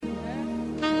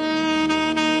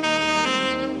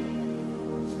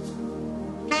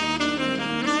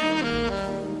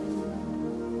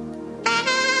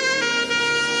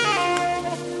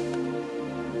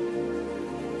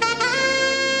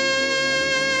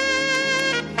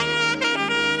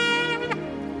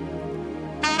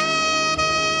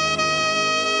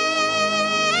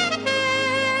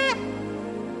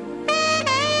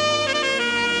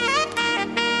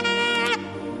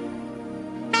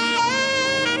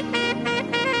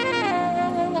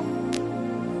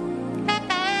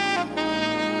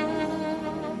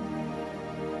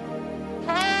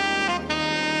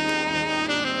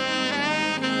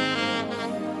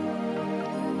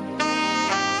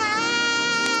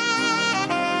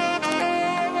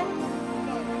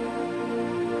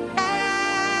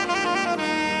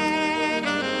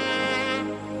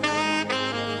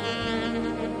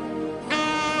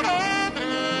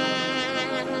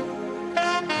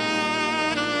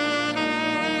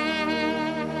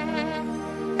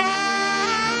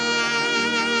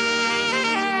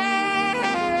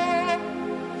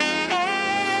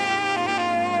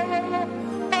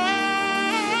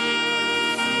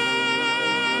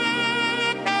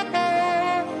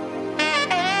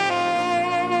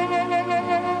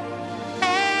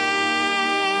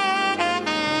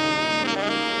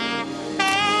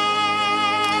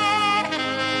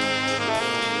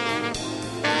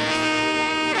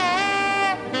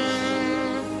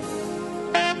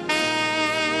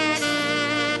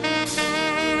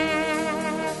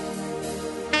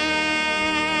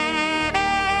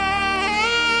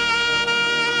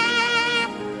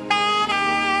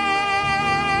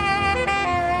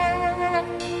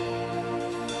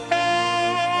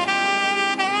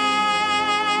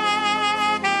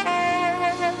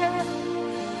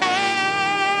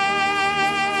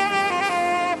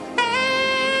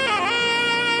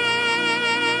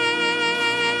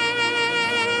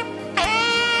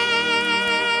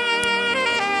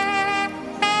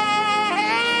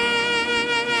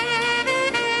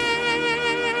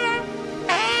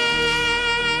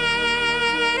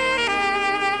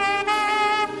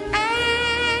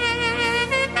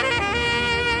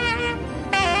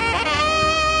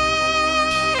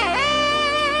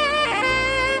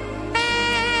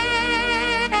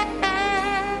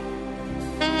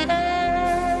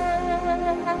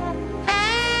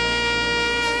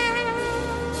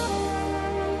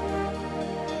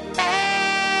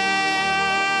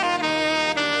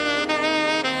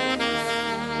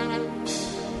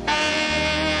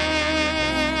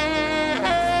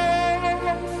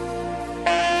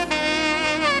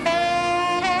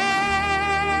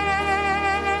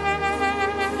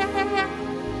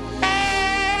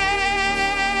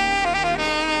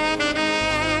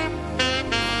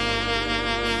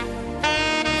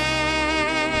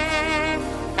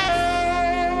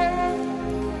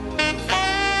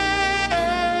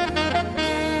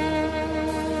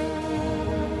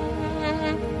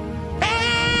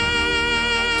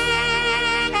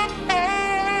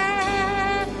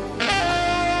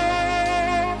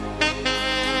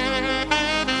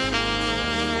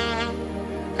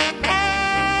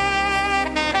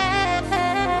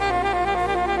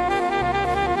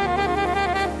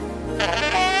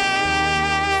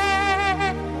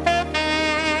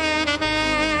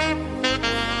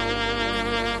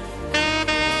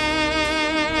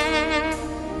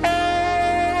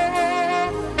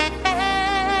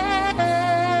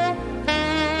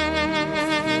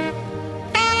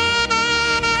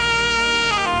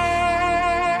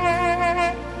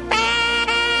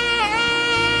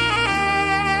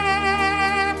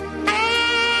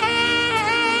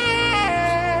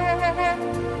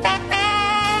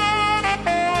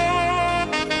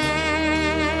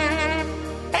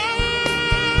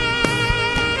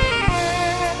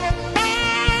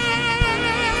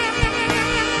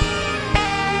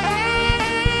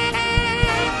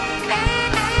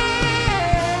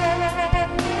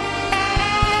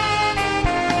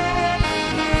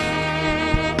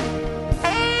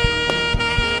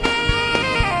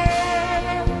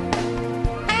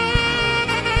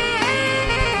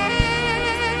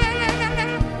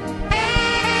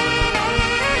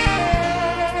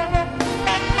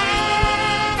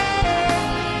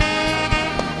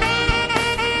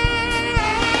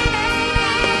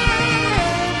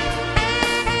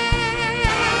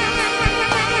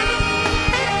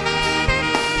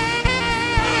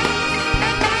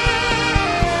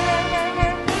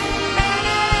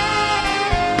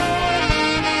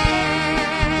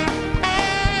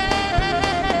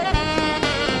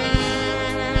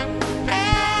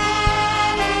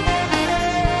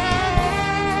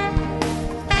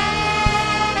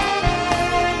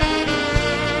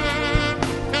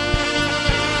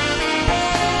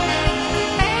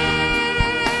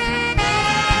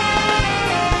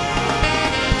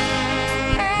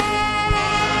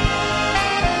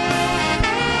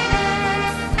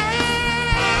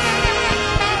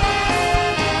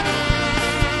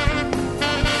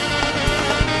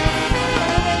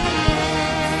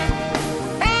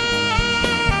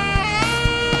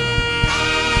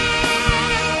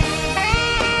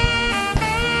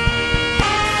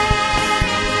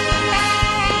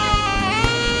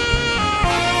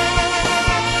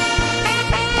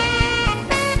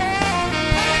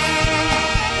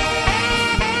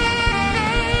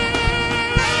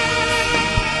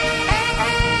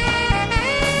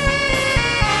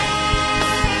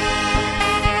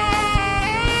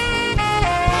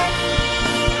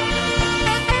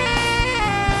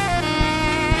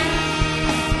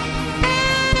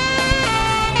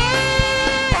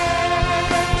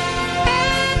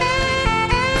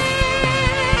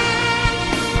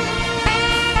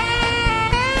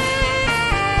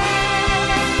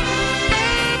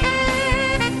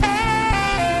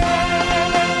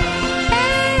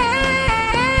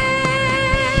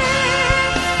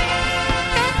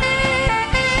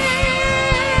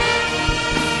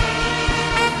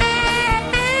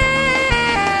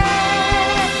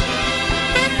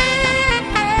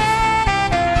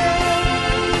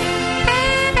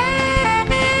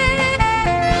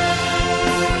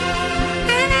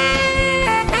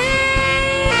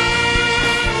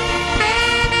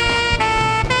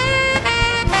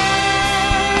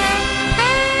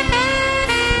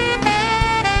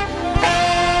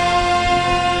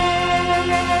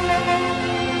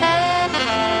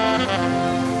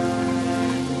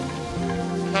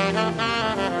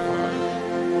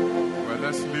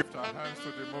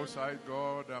Most High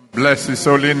God, and bless His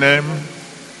holy name.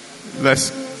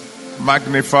 Let's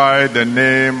magnify the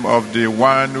name of the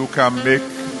one who can make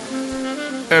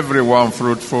everyone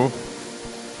fruitful.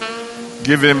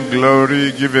 Give Him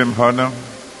glory, give Him honor.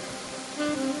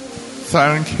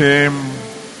 Thank Him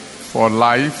for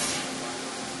life.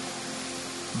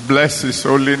 Bless His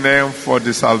holy name for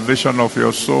the salvation of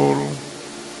your soul.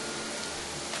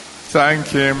 Thank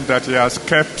Him that He has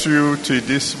kept you to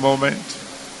this moment.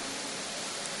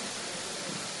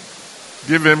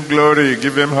 Give Him glory,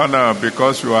 give Him honor,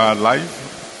 because you are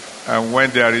alive. And when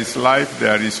there is life,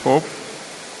 there is hope.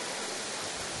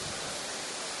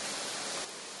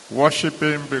 Worship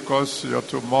Him because your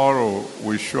tomorrow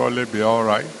will surely be all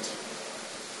right.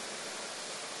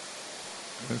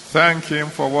 And thank Him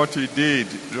for what He did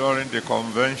during the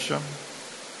convention.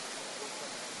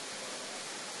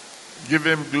 Give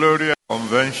Him glory and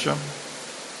convention.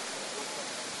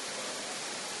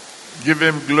 Give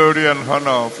Him glory and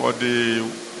honor for the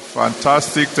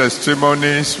fantastic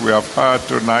testimonies we have heard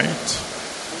tonight.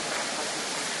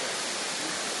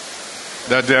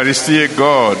 That there is still a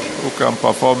God who can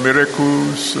perform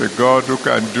miracles, a God who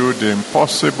can do the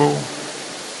impossible,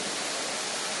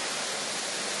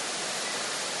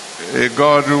 a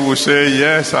God who will say,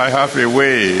 yes, I have a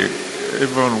way,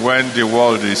 even when the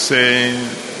world is saying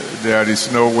there is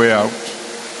no way out.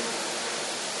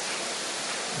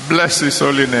 Bless His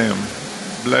holy name.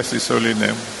 Bless His holy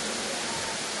name.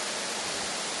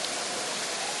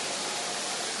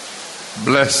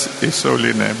 Bless His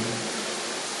holy name.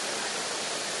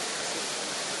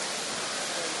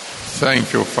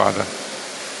 Thank you, Father.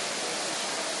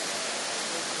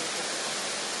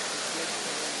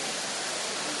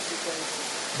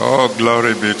 Oh,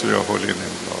 glory be to your holy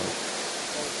name, Lord.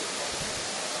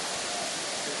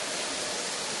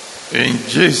 In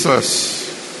Jesus'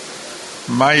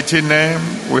 mighty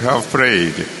name we have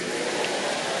prayed.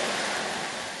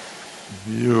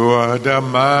 You are the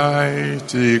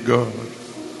mighty God,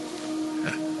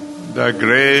 the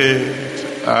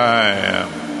great I am.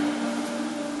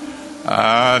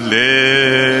 Hallelujah.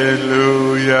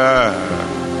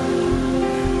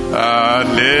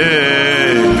 Hallelujah.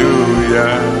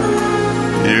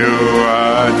 You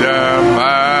are the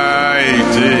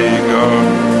mighty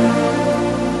God,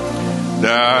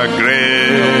 the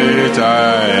great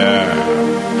I am.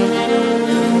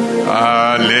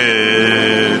 Hallelujah.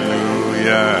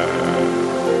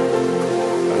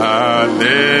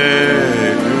 Hallelujah.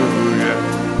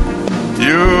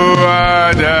 You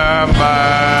are the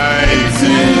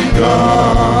mighty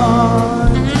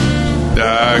God,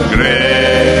 the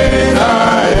great I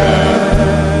am.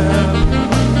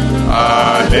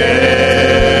 Hallelujah.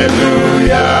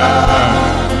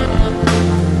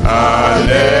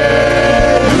 Hallelujah.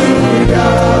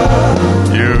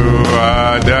 You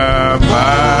are the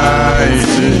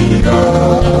mighty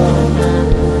God,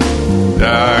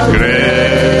 the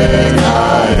great I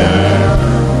am.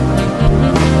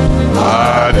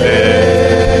 Hallelujah.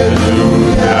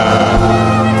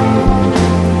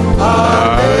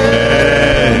 Hallelujah.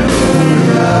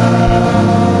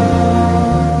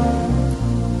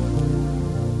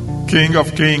 King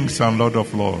of kings and Lord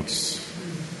of lords,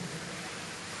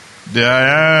 the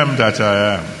I am that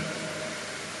I am,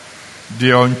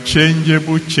 the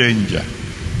unchangeable changer,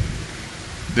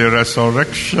 the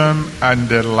resurrection and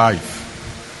the life,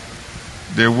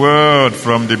 the word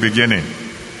from the beginning,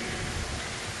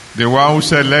 the one who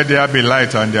said, let there be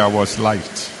light, and there was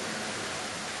light,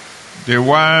 the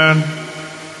one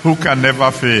who can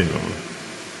never fail,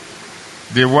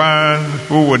 the one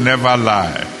who will never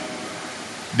lie,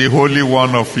 the Holy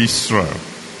One of Israel.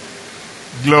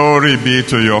 Glory be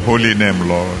to your holy name,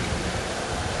 Lord.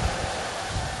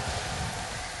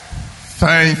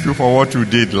 Thank you for what you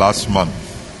did last month.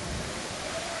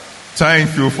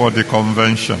 Thank you for the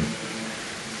convention.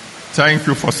 Thank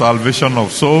you for salvation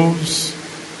of souls.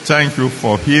 Thank you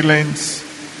for healings.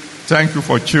 Thank you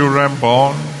for children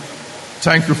born.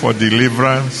 Thank you for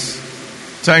deliverance.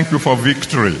 Thank you for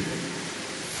victory.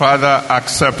 Father,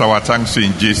 accept our thanks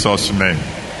in Jesus' name.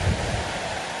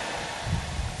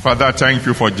 Father, thank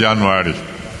you for January.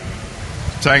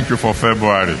 Thank you for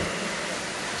February.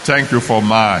 Thank you for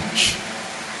March.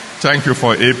 Thank you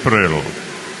for April.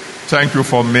 Thank you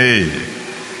for May.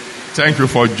 Thank you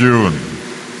for June.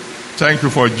 Thank you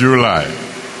for July.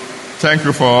 Thank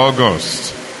you for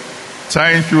August.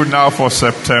 Thank you now for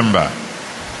September.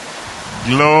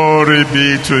 Glory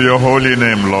be to your holy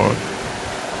name, Lord.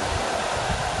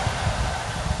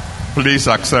 Please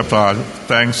accept our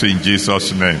thanks in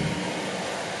Jesus' name.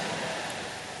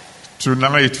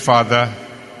 Tonight, Father,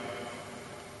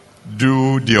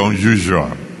 do the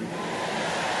unusual.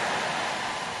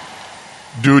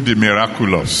 Do the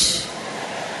miraculous.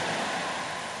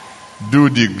 Do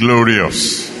the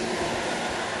glorious.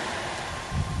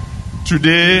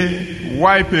 Today,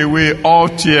 wipe away all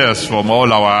tears from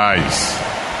all our eyes.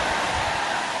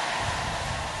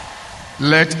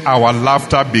 Let our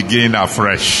laughter begin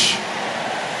afresh.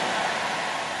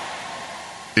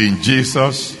 In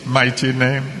Jesus' mighty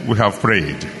name, we have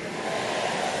prayed.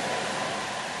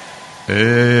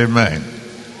 Amen.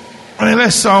 And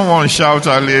let someone shout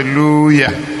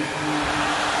hallelujah.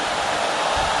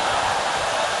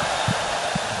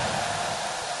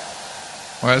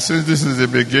 Well, since this is the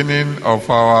beginning of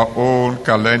our own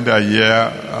calendar year,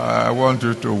 I want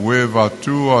you to wave at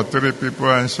 2 or 3 people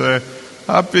and say,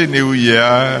 Happy New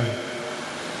Year.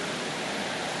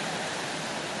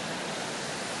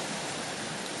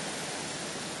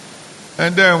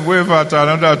 And then wave at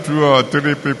another 2 or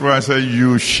 3 people and say,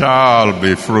 You shall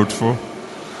be fruitful.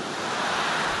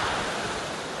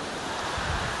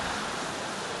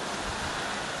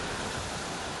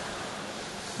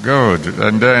 Good.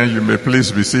 And then you may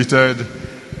please be seated,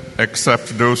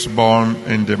 except those born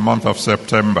in the month of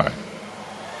September.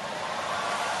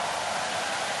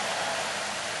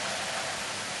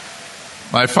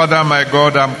 My Father, my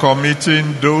God, I'm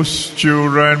committing those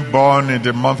children born in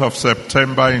the month of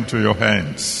September into your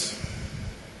hands.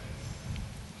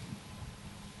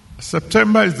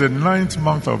 September is the 9th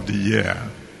month of the year.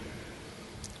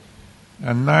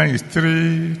 And 9 is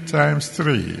 3 times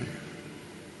 3.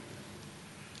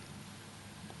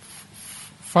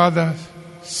 Father,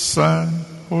 Son,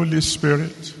 Holy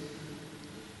Spirit,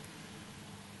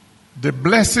 the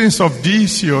blessings of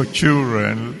these your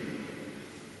children,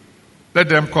 let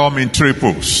them come in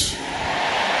triples.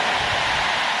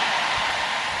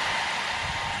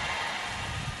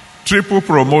 Triple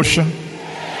promotion,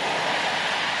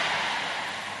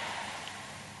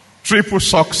 triple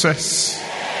success,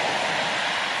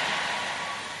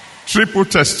 triple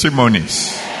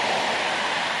testimonies.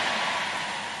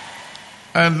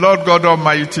 And Lord God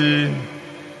Almighty,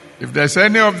 if there's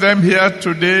any of them here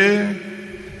today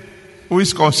who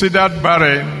is considered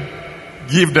barren,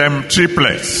 give them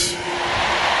triplets.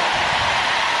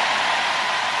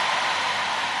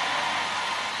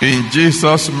 In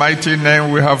Jesus' mighty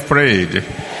name we have prayed.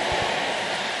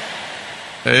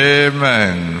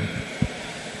 Amen.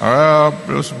 Well,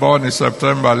 those born in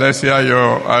September, let's hear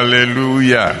your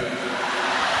hallelujah.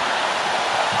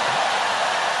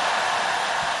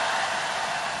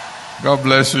 God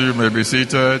bless you. You may be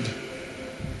seated.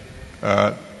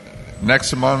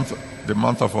 Next month, the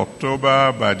month of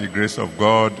October, by the grace of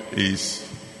God, is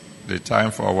the time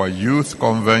for our youth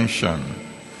convention.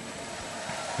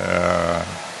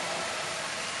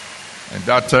 And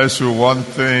that tells you one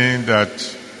thing,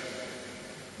 that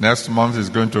next month is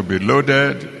going to be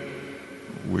loaded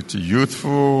with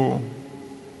youthful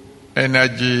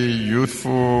energy,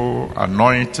 youthful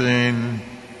anointing,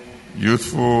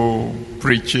 youthful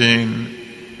preaching,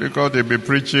 because they'll be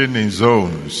preaching in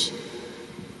zones.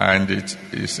 And it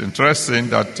is interesting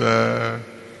that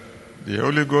the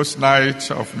Holy Ghost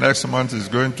night of next month is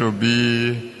going to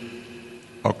be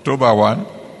October 1.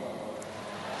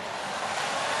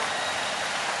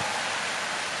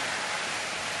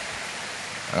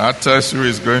 That tells you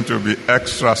it's going to be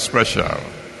extra special.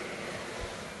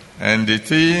 And the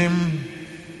theme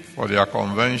for their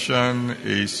convention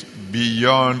is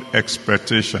Beyond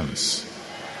Expectations.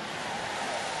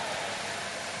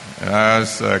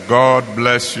 As God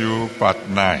Bless You, Part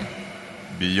 9,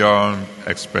 Beyond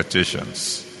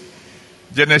Expectations.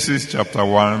 Genesis chapter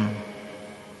 1,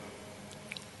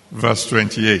 verse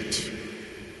 28.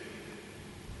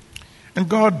 And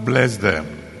God blessed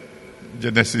them.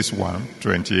 Genesis 1,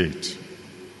 28.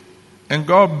 And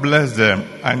God blessed them,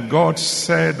 and God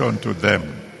said unto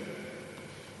them,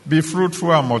 Be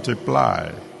fruitful and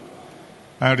multiply,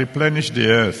 and replenish the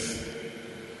earth,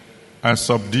 and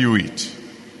subdue it,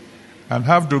 and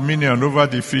have dominion over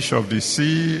the fish of the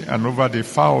sea, and over the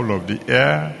fowl of the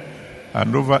air,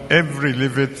 and over every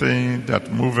living thing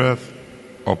that moveth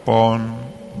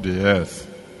upon the earth.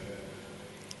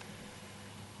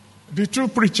 The two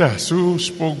preachers who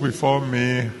spoke before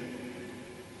me,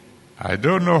 I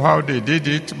don't know how they did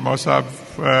it, must have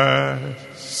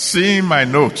seen my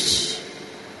notes.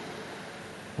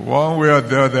 One way or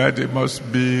the other, they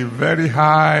must be very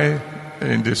high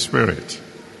in the spirit.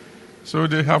 So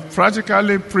they have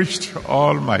practically preached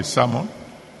all my sermon.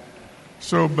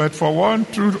 So, but for one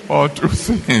or two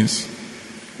things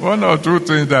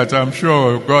that I'm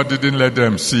sure God didn't let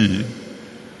them see,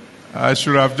 I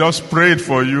should have just prayed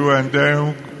for you and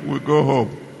then we go home.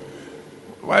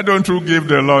 Why don't you give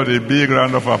the Lord a big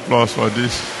round of applause for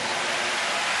these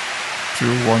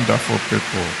you wonderful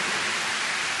people.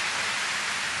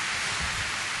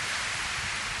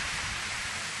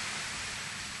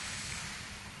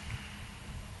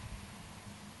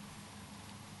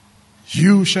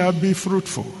 You shall be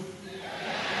fruitful.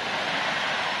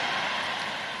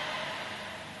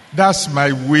 That's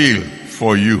my will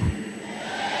for you.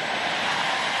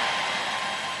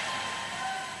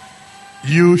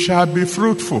 You shall be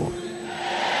fruitful.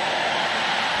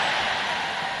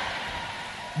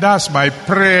 That's my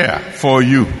prayer for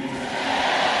you.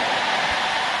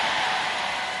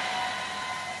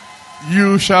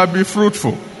 You shall be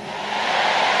fruitful.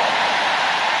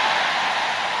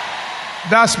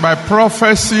 That's my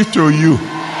prophecy to you.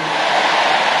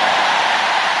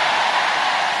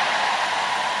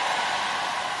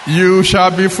 You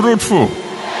shall be fruitful.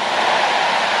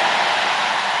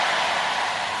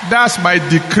 That's my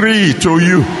decree to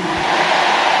you.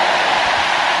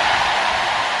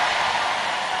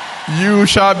 You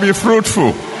shall be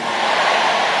fruitful.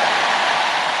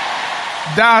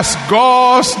 That's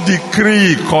God's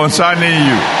decree concerning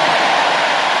you.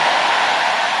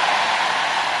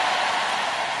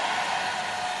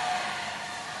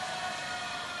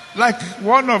 Like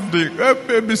one of the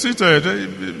babysitter,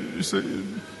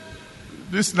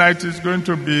 this night is going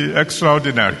to be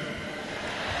extraordinary.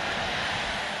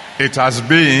 It has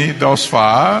been thus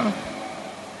far,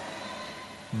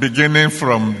 beginning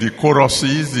from the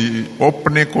choruses, the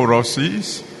opening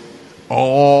choruses,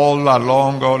 all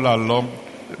along.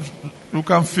 You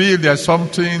can feel there's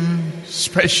something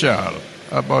special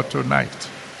about tonight.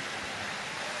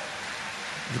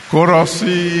 The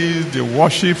choruses, the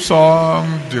worship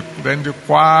song, then the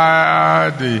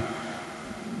choir,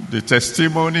 the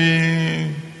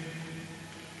testimony,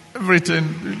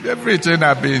 everything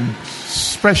have been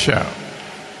special.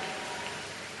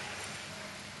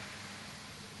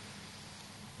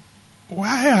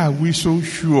 Why are we so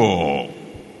sure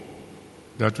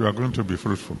that we are going to be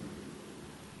fruitful?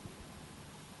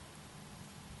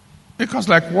 Because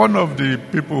like one of the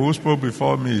people who spoke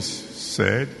before me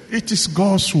said, it is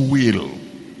God's will.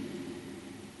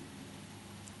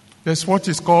 That's what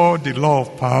is called the law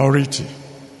of priority.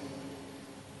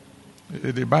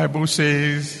 The Bible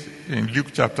says in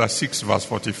Luke chapter 6 verse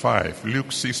 45, Luke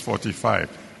 6:45,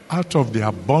 out of the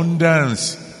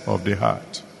abundance of the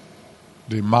heart,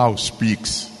 the mouth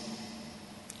speaks.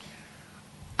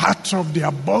 Out of the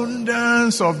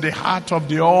abundance of the heart of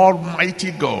the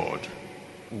Almighty God,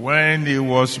 when he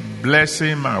was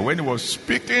blessing man, when he was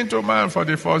speaking to man for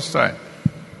the first time,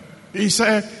 he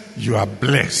said, you are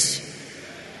blessed.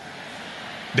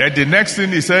 Then the next thing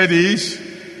he said is,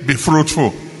 be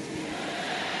fruitful.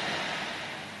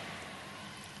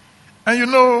 And you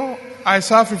know,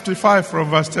 Isaiah 55 from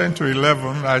verse 10 to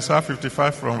 11, Isaiah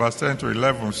 55 from verse 10 to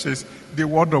 11 says, the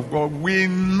word of God will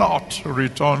not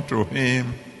return to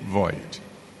him void.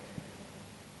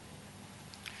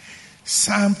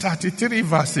 Psalm 33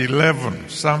 verse 11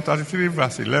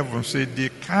 says,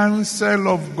 the counsel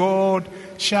of God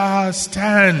shall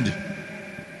stand.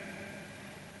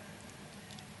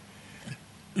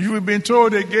 You've been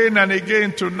told again and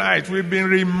again tonight, we've been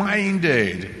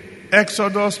reminded.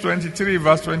 Exodus 23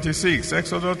 verse 26,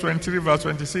 Exodus 23 verse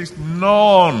 26,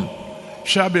 none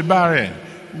shall be barren.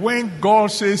 When God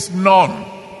says none,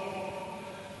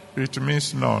 it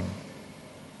means none.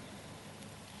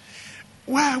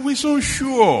 Why are we so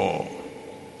sure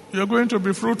you're going to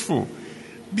be fruitful?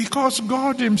 Because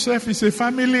God himself is a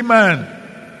family man.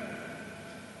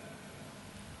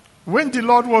 When the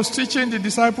Lord was teaching the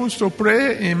disciples to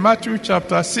pray in Matthew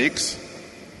chapter 6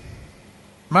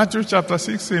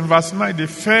 in verse 9, the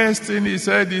first thing he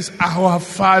said is, our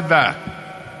Father,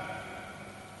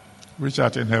 which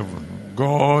art in heaven.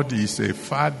 God is a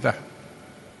father.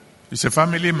 He's a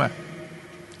family man.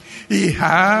 He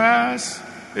has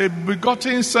a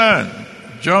begotten son.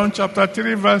 John chapter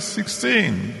 3 verse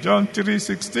 16. John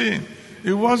 3:16.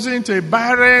 He wasn't a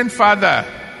barren father.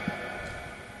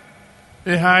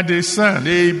 He had a son,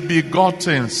 a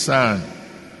begotten son.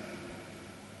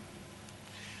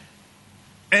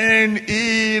 And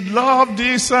he loved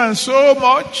his son so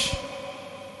much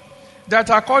that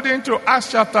according to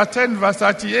Acts chapter 10 verse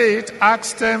 38,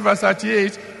 Acts 10 verse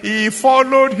 38, he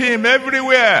followed him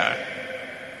everywhere.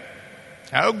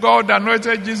 How God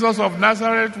anointed Jesus of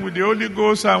Nazareth with the Holy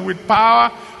Ghost and with power,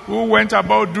 who went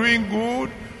about doing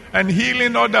good and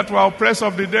healing all that were oppressed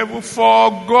of the devil, for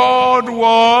God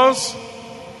was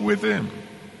with him.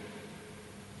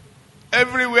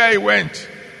 Everywhere he went,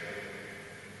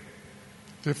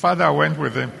 the Father went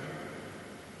with him.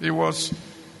 He was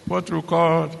what we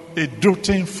call a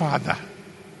doting father.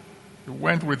 He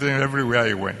went with him everywhere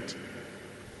he went.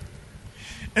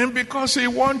 And because he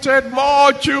wanted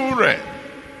more children,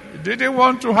 he didn't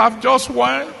want to have just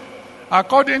one.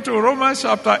 According to Romans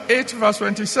chapter 8, verse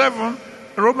 27,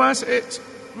 Romans 8,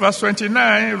 verse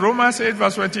 29, Romans 8,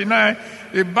 verse 29,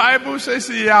 the Bible says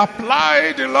he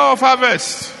applied the law of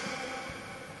harvest.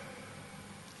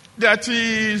 That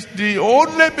is, the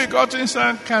only begotten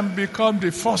son can become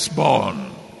the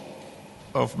firstborn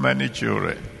of many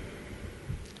children.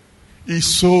 He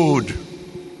sowed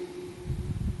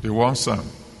the one son.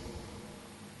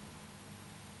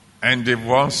 And the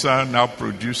one son now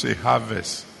produced a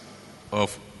harvest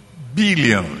of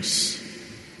billions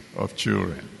of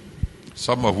children.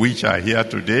 Some of which are here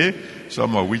today,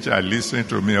 some of which are listening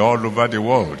to me all over the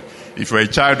world. If you're a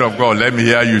child of God, let me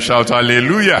hear you shout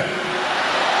hallelujah.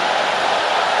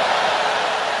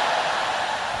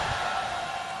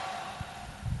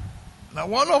 Now,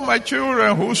 one of my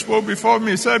children who spoke before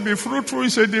me said, be fruitful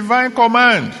is a divine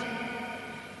command.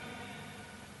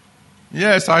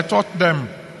 Yes, I taught them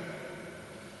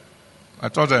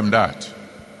that.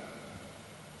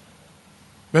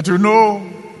 But you know,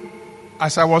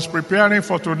 as I was preparing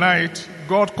for tonight,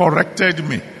 God corrected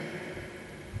me.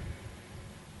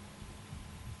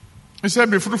 He said,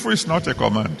 be fruitful is not a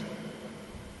command.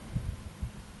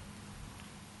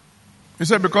 He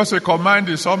said, because a command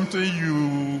is something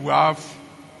you have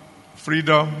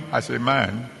freedom as a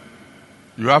man,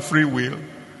 you have free will,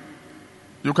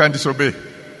 you can disobey.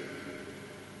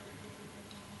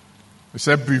 He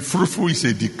said, be fruitful is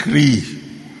a decree.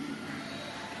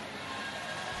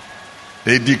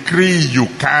 A decree you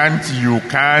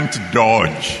can't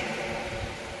dodge.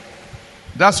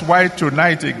 That's why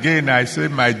tonight again I say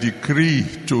my decree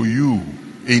to you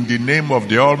in the name of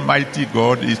the Almighty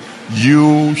God is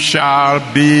you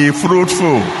shall be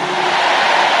fruitful.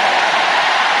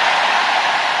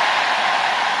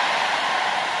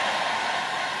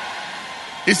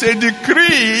 It's a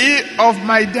decree of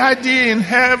my daddy in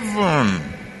heaven.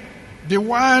 The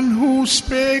one who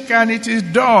spake and it is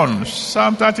done.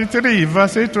 Psalm 33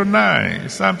 verse 8 to 9.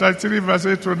 Psalm 33 verse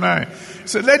 8 to 9.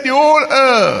 So let the whole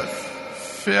earth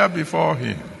fear before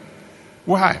him.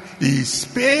 Why? He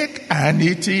spake and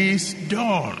it is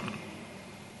done.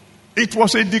 It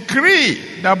was a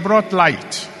decree that brought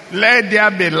light. Let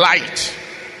there be light.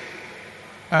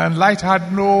 And light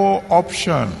had no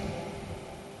option.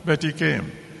 But it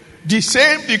came. The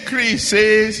same decree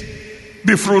says,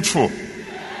 be fruitful.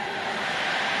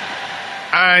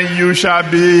 And you shall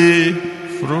be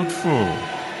fruitful.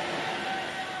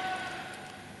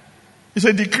 It's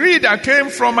a decree that came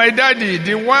from my daddy,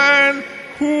 the one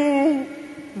who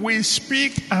will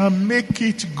speak and make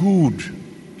it good.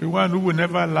 The one who will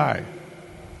never lie.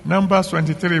 Numbers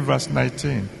 23 verse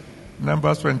 19.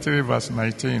 Numbers 23 verse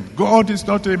 19. God is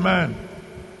not a man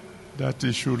that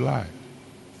he should lie,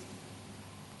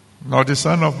 nor the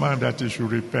Son of Man that he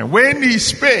should repent. When he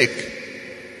spake,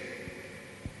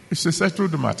 it's a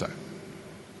settled matter.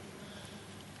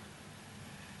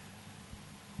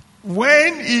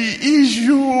 When he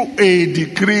issue a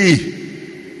decree,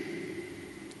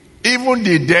 even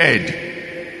the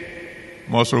dead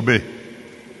must obey.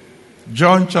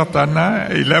 John chapter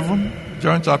 11,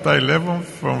 John chapter 11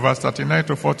 from verse 39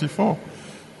 to 44.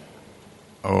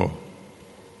 Oh,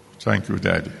 thank you,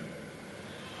 Daddy.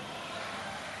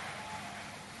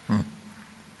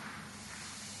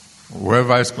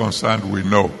 Whoever is concerned will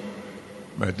know.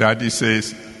 But Daddy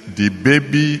says, the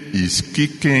baby is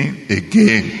kicking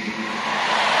again.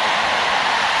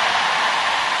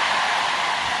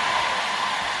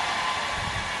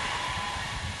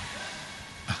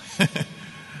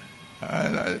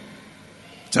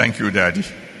 Thank you, Daddy.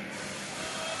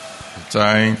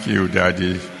 Thank you,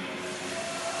 Daddy.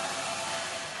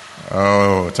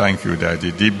 Oh, thank you,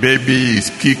 Daddy. The baby is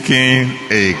kicking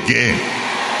again.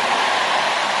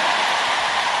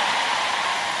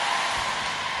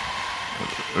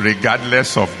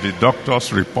 Regardless of the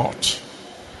doctor's report,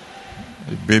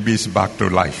 the baby is back to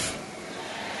life.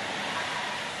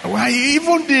 Why,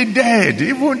 even the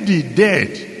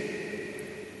dead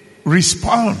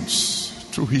responds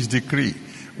to his decree.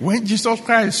 When Jesus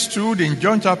Christ stood in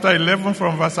John chapter 11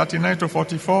 from verse 39 to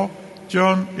 44,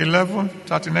 John 11,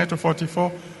 39 to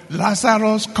 44,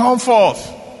 Lazarus, come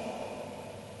forth.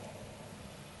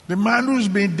 The man who's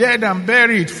been dead and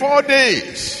buried 4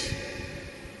 days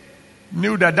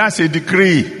knew that that's a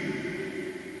decree.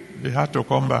 They had to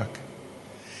come back.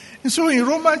 And so in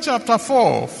Romans chapter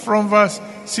 4, from verse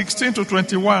 16 to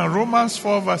 21, Romans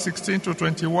 4 verse 16 to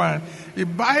 21, the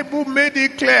Bible made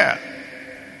it clear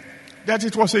that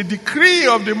it was a decree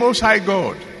of the Most High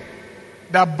God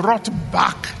that brought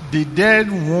back the dead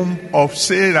womb of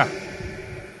Sarah.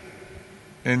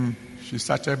 And she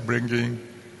started bringing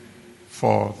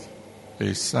forth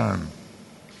a son.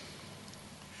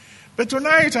 But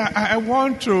tonight I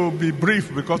want to be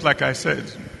brief because, like I said,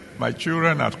 my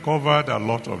children have covered a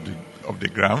lot of the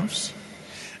grounds.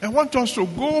 I want us to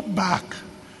go back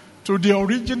to the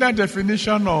original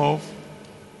definition of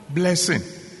blessing.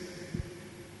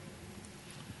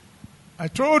 I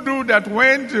told you that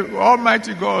when the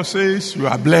Almighty God says you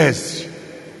are blessed,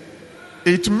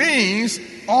 it means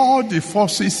all the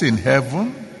forces in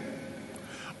heaven,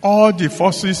 all the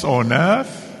forces on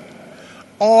earth,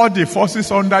 all the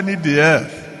forces underneath the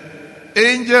earth,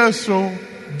 angels,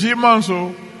 demons,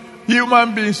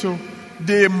 human beings,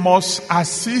 they must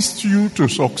assist you to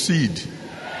succeed.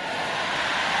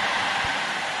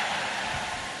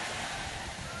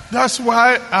 That's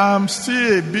why I'm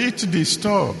still a bit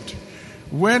disturbed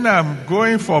when I'm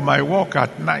going for my walk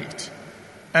at night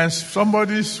and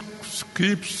somebody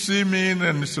keeps seeing me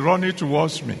and is running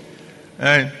towards me.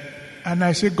 And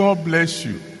I say, God bless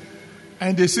you.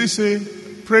 And they say,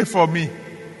 pray for me.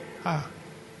 I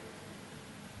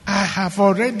have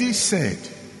already said,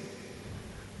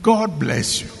 God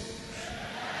bless you.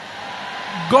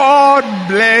 God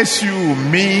bless you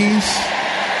means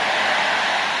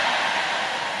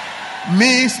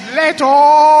let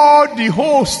all the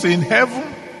hosts in heaven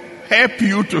help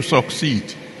you to succeed.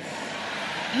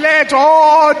 Let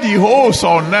all the hosts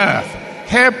on earth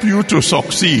help you to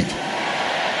succeed.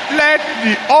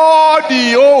 Let all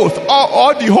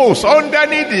the hosts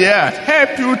underneath the earth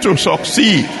help you to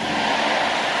succeed.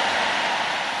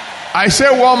 I say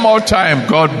one more time,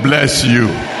 God bless you.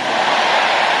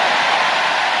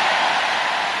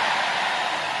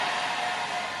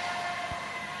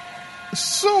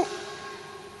 So,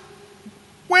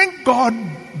 when God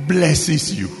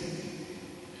blesses you,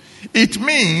 it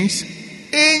means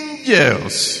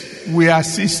angels will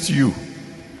assist you.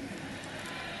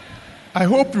 I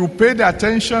hope you paid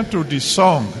attention to the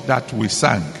song that we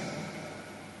sang.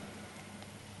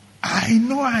 I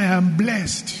know I am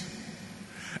blessed.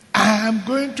 I am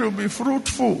going to be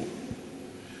fruitful.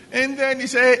 And then he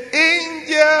said,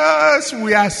 angels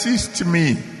will assist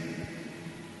me.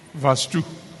 Verse 2.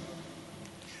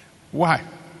 Why?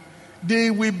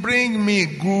 They will bring me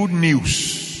good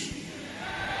news.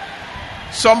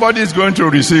 Somebody is going to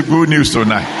receive good news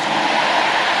tonight.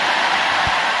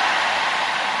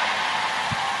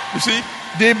 You see,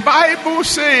 the Bible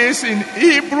says in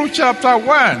Hebrews chapter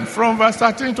 1 from verse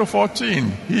 13 to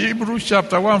 14, Hebrews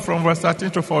chapter 1 from verse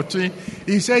 13 to 14,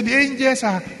 he said the angels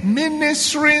are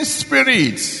ministering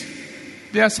spirits.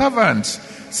 They are servants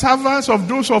of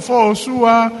those of us who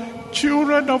are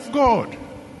children of God.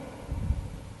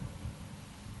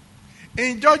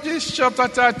 In Judges chapter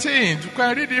 13, you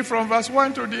can read it from verse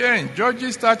 1 to the end.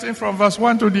 Judges 13 from verse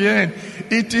 1 to the end.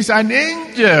 It is an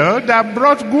angel that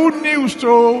brought good news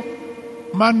to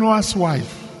Manoah's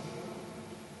wife.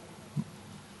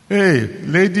 Hey,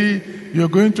 lady, you're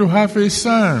going to have a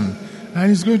son,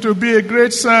 and it's going to be a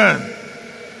great son.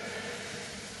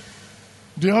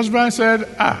 The husband said,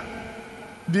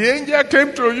 the angel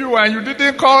came to you and you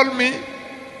didn't call me.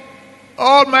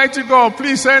 Almighty God,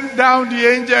 please send down the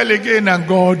angel again. And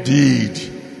God did.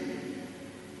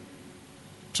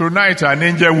 Tonight an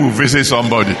angel will visit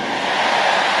somebody.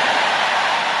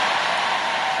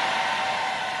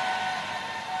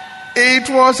 It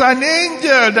was an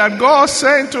angel that God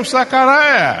sent to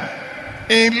Zechariah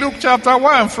in Luke chapter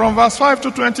 1 from verse 5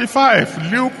 to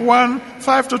 25. Luke 1,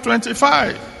 5 to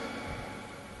 25.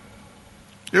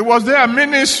 He was there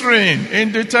ministering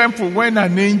in the temple when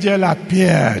an angel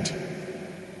appeared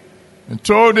and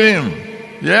told him,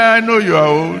 I know you are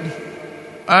old.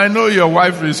 I know your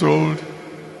wife is old.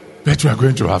 But you are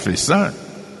going to have a son.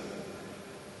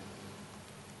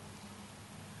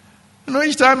 You know,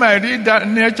 each time I read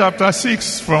Daniel chapter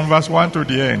 6 from verse 1 to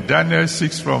the end, Daniel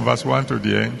 6 from verse 1 to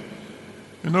the end,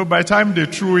 you know, by the time they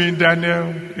threw in Daniel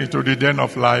into the den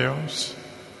of lions,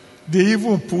 they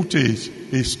even put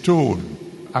a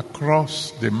stone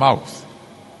across the mouth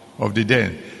of the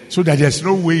den so that there's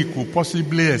no way he could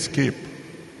possibly escape.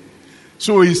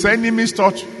 So his enemies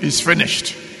thought he's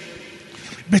finished.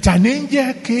 But an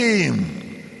angel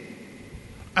came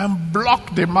and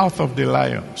blocked the mouth of the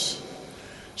lions.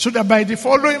 So that by the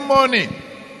following morning,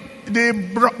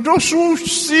 those who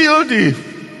sealed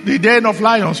the den of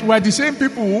lions were the same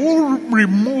people who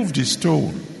removed the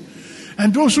stone.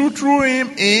 And those who threw him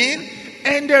in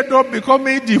ended up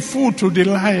becoming the food to the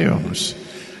lions.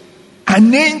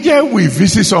 An angel will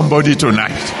visit somebody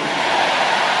tonight.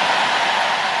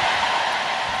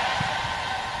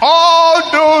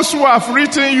 All those who have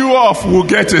written you off will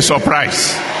get a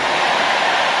surprise.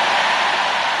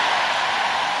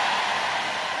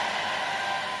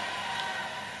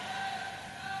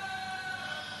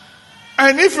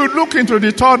 And if you look into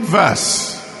the third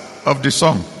verse of the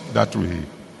song that we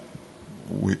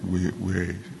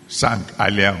sang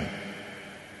earlier,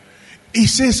 it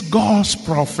says, God's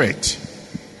prophet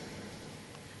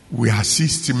will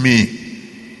assist me.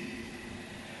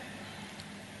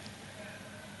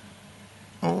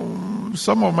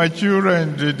 Some of my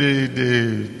children,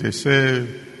 they say,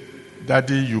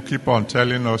 Daddy, you keep on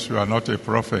telling us you are not a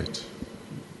prophet.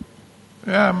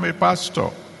 Yeah, I'm a pastor.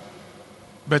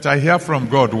 But I hear from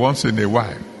God once in a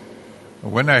while.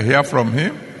 When I hear from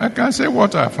him, I can say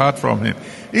what I've heard from him.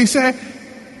 He said,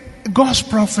 God's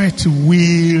prophet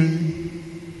will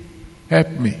help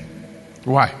me.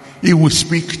 Why? He will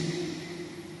speak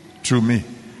to me.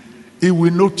 He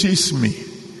will notice me.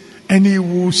 And he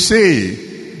will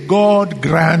say, God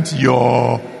grant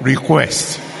your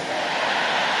request.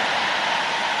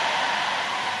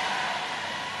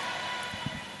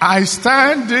 I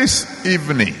stand this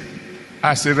evening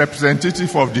as a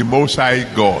representative of the Most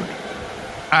High God,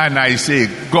 and I say,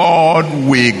 God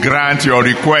will grant your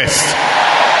request.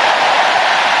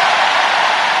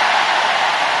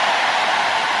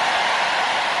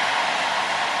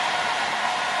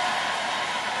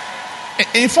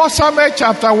 In 1 Samuel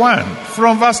chapter 1,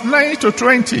 from verse 9 to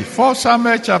 20, 1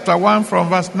 Samuel chapter 1, from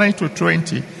verse 9 to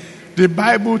 20, the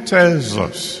Bible tells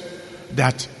us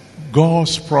that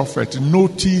God's prophet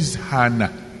noticed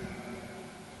Hannah.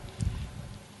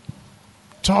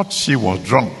 Thought she was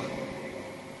drunk.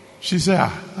 She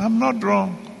said, I'm not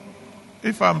drunk.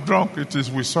 If I'm drunk, it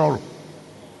is with sorrow.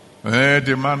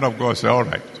 The man of God said, all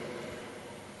right.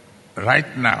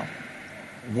 Right now,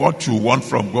 what you want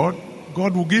from God,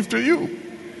 God will give to you.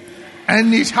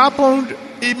 And it happened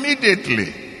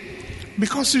immediately.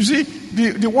 Because you see,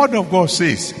 the word of God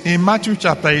says in Matthew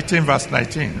chapter 18 verse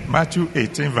 19, Matthew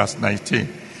 18 verse 19,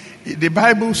 the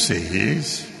Bible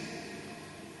says,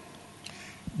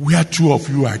 where two of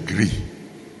you agree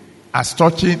as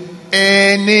touching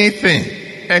anything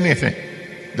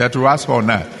that you ask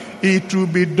on earth, it will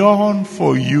be done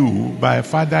for you by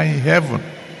Father in heaven.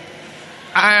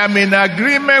 I am in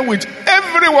agreement with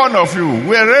every one of you,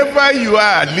 wherever you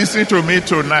are listening to me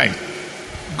tonight.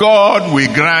 God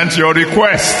will grant your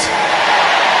request.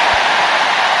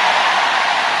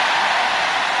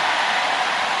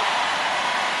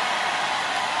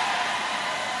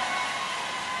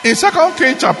 In 2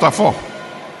 Kings chapter 4.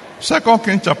 2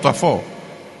 Kings chapter 4.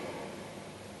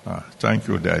 Thank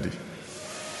you, Daddy.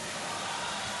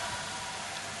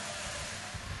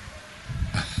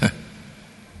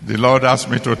 The Lord asked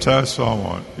me to tell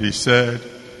someone. He said,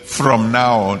 from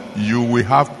now on, you will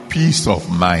have peace of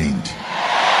mind.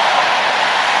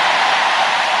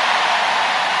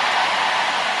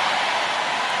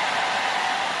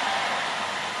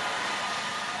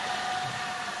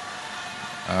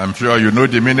 I'm sure you know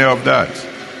the meaning of that.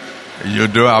 You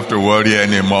don't have to worry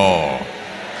anymore.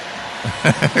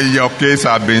 Your case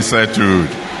has been settled.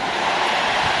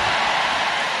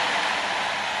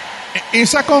 In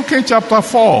 2 Kings chapter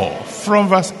 4, from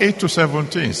verse 8 to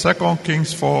 17, 2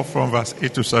 Kings 4, from verse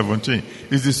 8 to 17,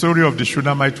 is the story of the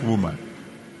Shunammite woman.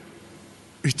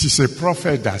 It is a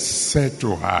prophet that said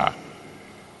to her,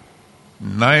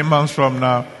 9 months from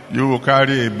now, you will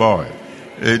carry a boy.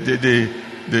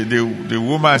 The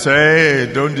woman said,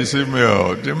 hey, don't deceive me.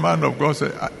 The man of God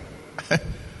said,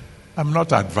 I'm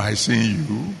not advising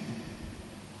you.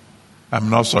 I'm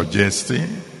not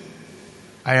suggesting.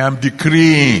 I am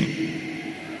decreeing.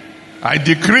 I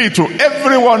decree to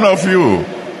every one of you,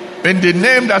 in the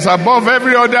name that's above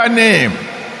every other name,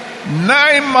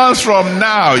 9 months from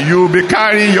now, you'll be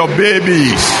carrying your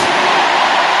babies.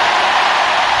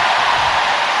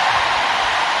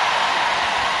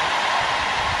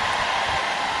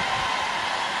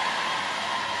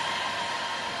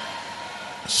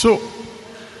 So,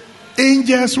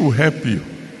 angels will help you.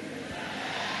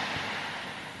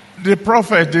 The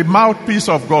prophet, the mouthpiece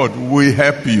of God, will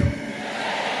help you.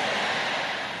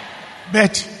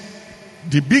 But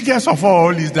the biggest of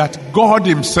all is that God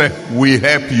himself will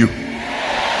help you.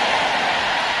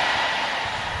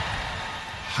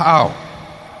 How?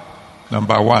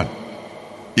 Number one,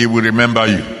 he will remember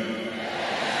you.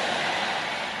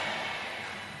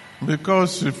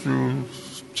 Because if you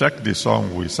check the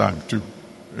song we sang too,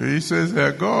 he says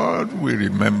that God will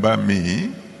remember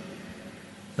me.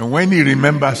 And when he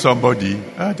remembers somebody,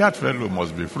 that fellow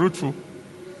must be fruitful.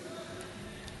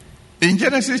 In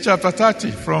Genesis chapter 30,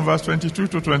 from verse 22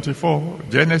 to 24,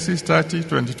 Genesis 30,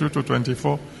 22 to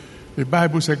 24, the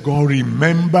Bible said God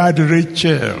remembered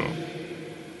Rachel.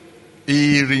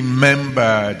 He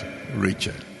remembered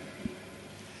Rachel.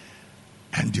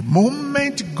 And the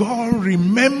moment God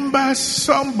remembers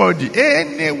somebody,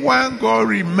 anyone God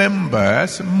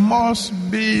remembers must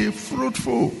be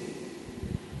fruitful.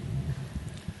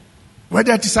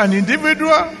 Whether it is an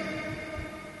individual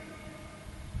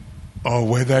or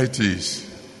whether it is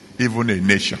even a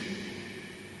nation.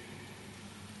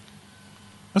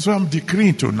 That's what I'm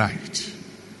decreeing tonight.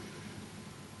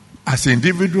 As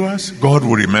individuals, God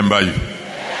will remember you.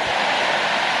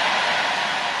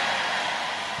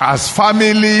 As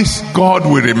families, God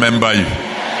will remember you.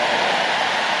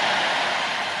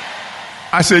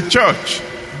 As a church,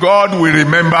 God will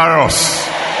remember us.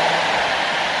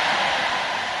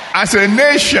 As a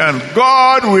nation,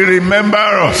 God will remember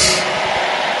us.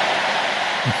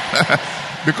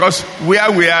 Because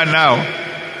where we are now,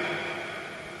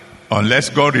 unless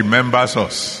God remembers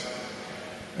us,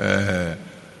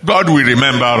 God will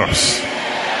remember us.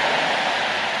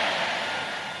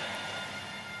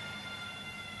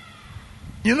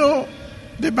 You know,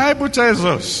 the Bible tells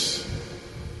us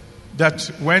that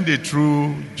when they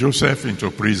threw Joseph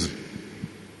into prison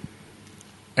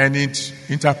and it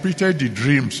interpreted the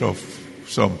dreams of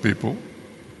some people,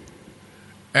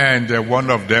 and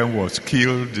one of them was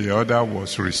killed, the other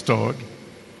was restored,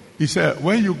 he said,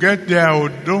 when you get there,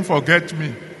 don't forget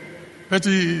me. But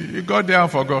he got there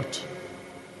and forgot.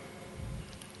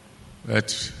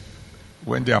 But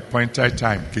when the appointed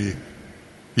time came,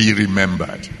 he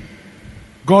remembered.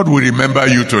 God will remember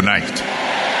you tonight.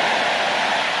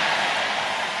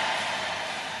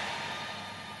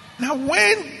 Now,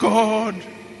 when God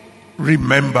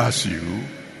remembers you,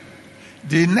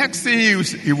 the next thing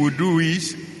he will do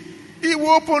is he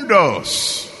will open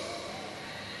doors.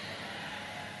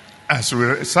 As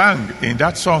we sang in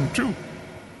that song too.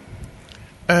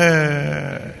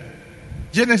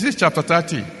 Genesis chapter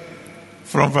 30,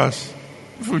 from verse,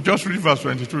 if we just read verse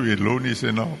 22 alone, is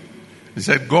enough. He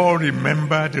said, God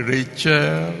remembered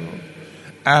Rachel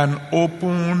and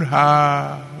opened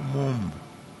her womb.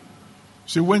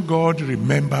 See, when God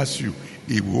remembers you,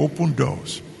 he will open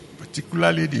doors,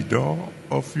 particularly the door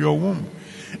of your womb.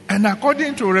 And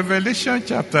according to Revelation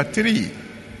chapter 3,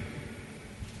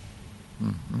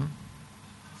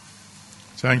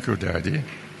 Thank you, Daddy.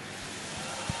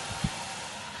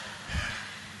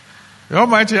 The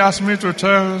Almighty asked me to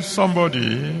tell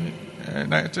somebody,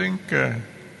 and I think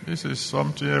this is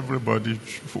something everybody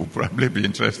will probably be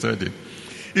interested in.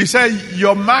 He said,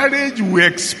 your marriage will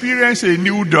experience a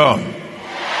new dawn.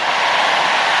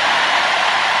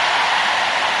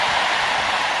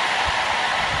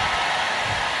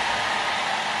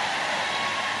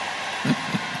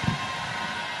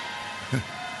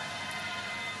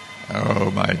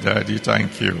 Oh, my daddy,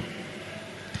 thank you.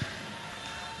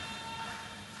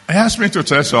 He asked me to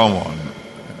tell someone,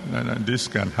 and this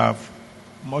can have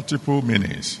multiple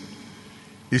meanings.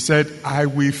 He said, I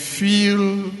will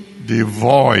fill the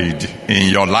void in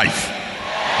your life.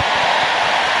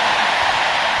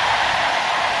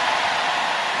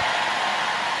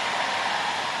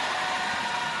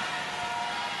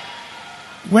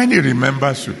 When he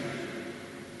remembers you,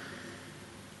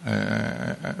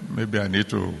 maybe I need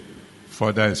to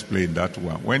further explain that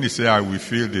one. When he says, I will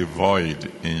fill the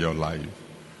void in your life,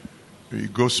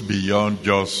 it goes beyond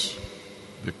just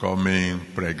becoming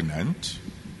pregnant.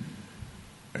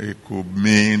 It could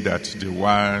mean that the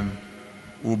one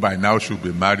who by now should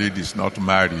be married is not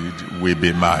married, will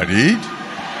be married.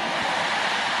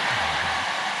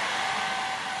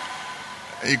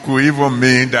 It could even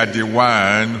mean that the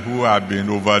one who had been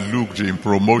overlooked in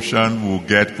promotion will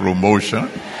get promotion.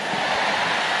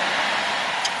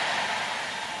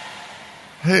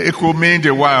 It could mean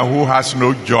the one who has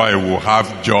no joy will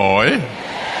have joy.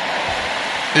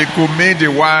 It could mean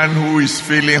the one who is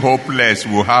feeling hopeless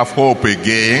will have hope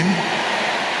again.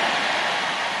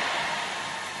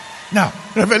 Now,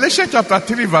 Revelation chapter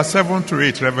 3 verse 7 to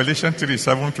 8, Revelation 3,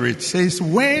 7 to 8 says,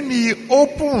 when he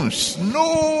opens,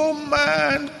 no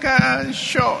man can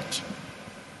shut.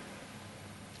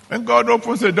 When God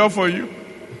opens the door for you,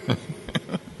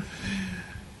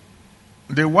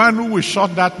 the one who will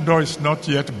shut that door is not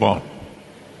yet born.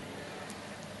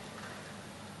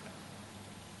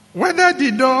 Whether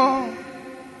the door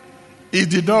is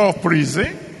the door of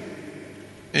prison,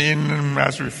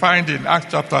 as we find in Acts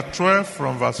chapter 12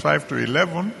 from verse 5 to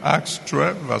 11, Acts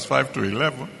 12 verse 5 to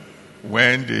 11,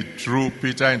 when they threw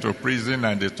Peter into prison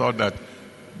and they thought that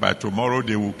by tomorrow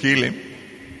they will kill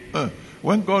him.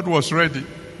 When God was ready,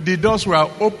 the doors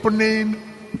were opening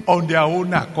on their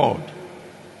own accord.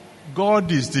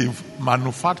 God is the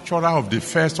manufacturer of the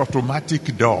first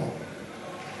automatic door.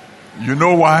 You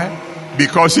know why?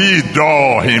 Because he is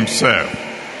door himself.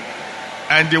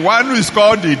 And the one who is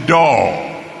called the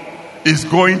door is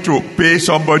going to pay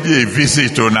somebody a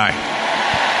visit tonight.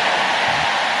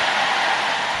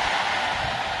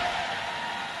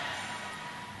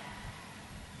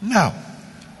 Now,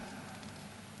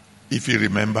 if he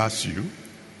remembers you,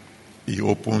 he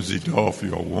opens the door of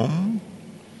your womb,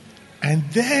 and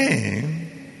then,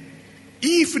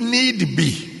 if need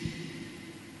be,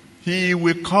 he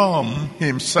will come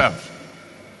himself.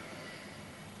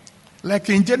 Like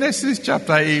in Genesis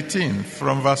chapter 18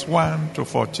 from verse 1 to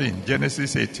 14.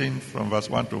 Genesis 18 from verse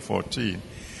 1 to 14.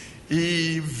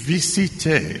 He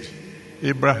visited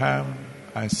Abraham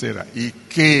and Sarah. He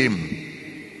came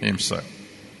himself.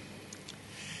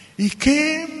 He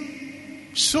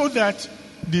came so that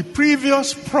the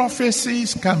previous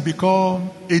prophecies can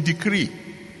become a decree.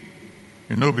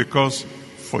 You know, because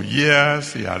for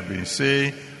years he had been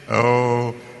saying,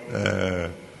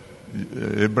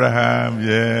 Abraham,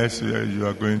 yes, you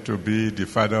are going to be the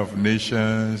father of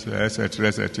nations, etc.,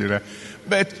 etc.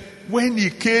 But when he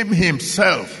came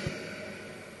himself,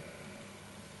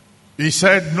 he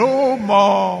said, no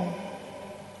more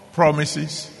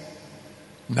promises,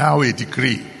 now a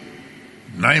decree.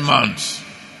 9 months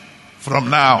from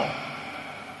now.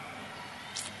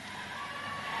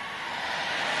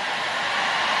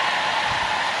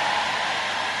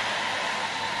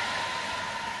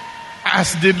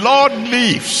 As the Lord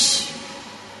lives,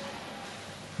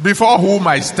 before whom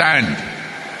I stand,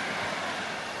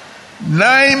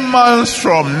 9 months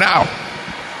from now,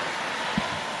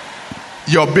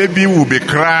 your baby will be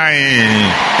crying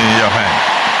in your hand.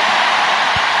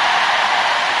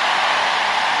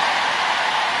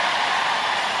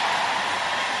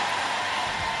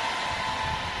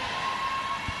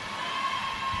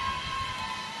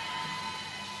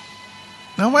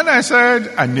 Now, when I said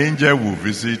an angel will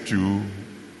visit you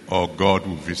or God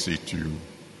will visit you,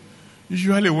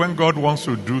 usually when God wants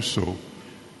to do so,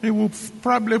 he will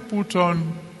probably put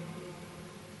on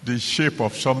the shape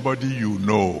of somebody you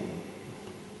know.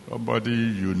 Somebody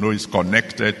you know is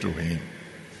connected to him.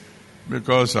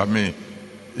 Because,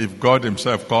 if God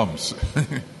himself comes,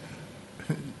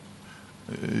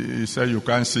 he said, you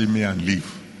can't see me and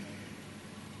live.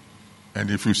 And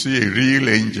if you see a real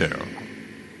angel,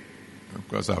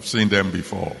 because I've seen them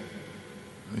before,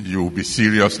 you'll be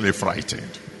seriously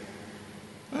frightened.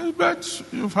 But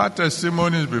you've had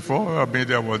testimonies before.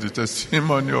 There was a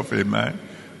testimony of a man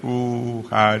who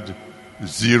had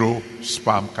 0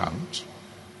 sperm count.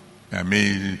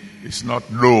 It's not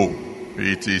low,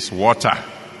 it is water.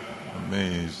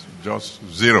 It's just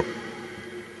 0.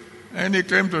 And he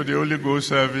came to the Holy Ghost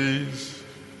service,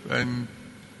 and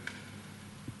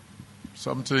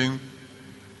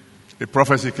a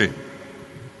prophecy came.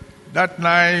 That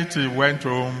night he went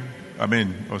home,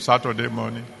 on Saturday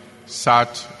morning,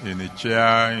 sat in a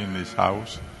chair in his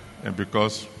house, and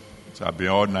because it had been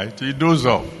all night, he dozed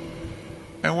off.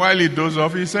 And while he dozed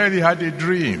off, he said he had a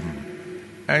dream.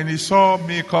 And he saw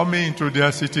me coming into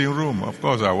their sitting room. Of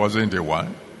course, I wasn't the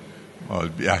one.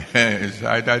 It's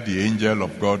either the angel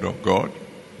of God or God.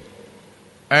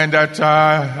 And that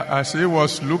as he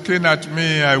was looking at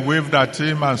me, I waved at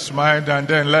him and smiled and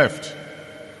then left.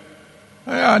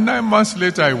 9 months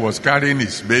later, he was carrying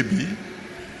his baby.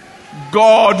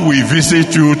 God will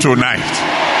visit you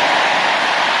tonight.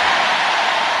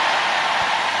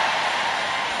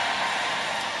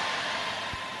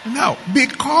 Now,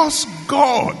 because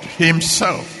God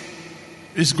himself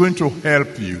is going to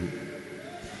help you,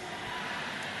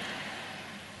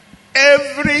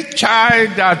 every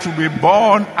child that will be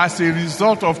born as a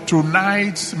result of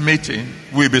tonight's meeting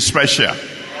will be special.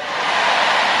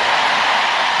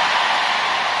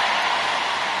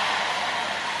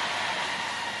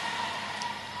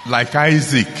 Like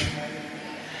Isaac.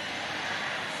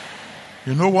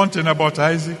 You know one thing about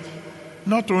Isaac?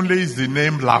 Not only is the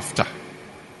name laughter,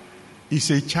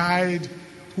 he's a child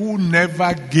who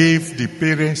never gave the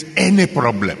parents any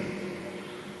problem.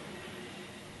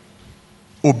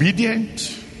 Obedient,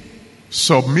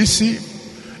 submissive.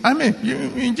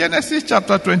 In Genesis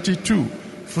chapter 22,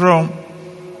 from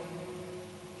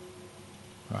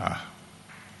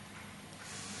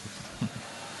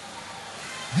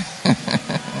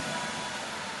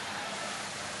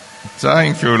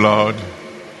thank you, Lord.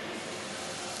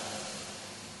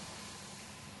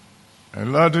 The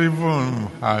Lord even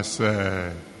has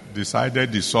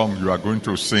decided the song you are going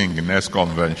to sing in next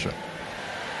convention.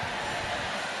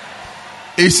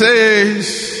 He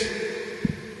says,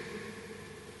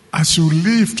 as you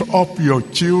lift up your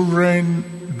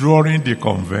children during the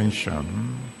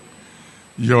convention,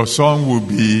 your song will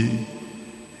be,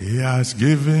 He has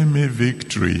given me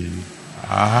victory.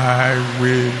 I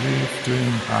will lift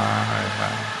him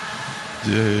high.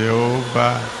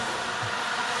 Jehovah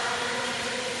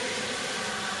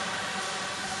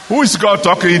Who is God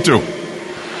talking to?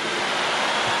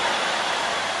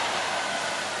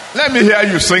 Let me hear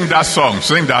you sing that song.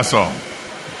 Sing that song.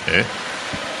 Okay.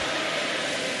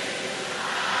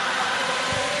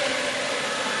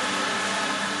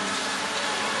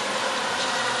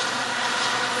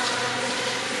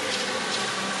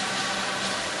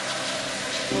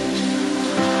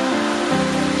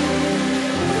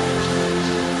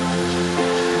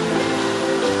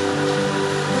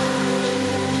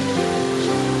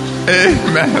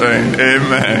 Amen.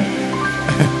 Amen.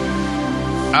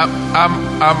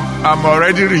 I'm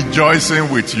already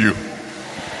rejoicing with you.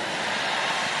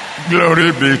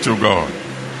 Glory be to God.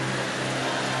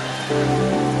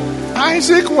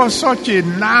 Isaac was such a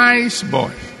nice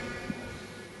boy.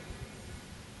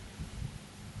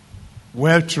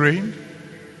 Well trained.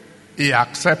 He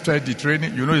accepted the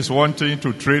training. You know, it's one thing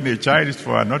to train a child, it's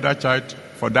for another child,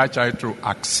 for that child to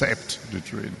accept the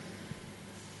training.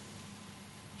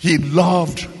 He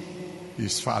loved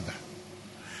his father.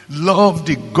 Loved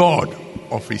the God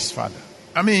of his father.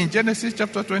 I mean, Genesis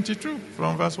chapter 22,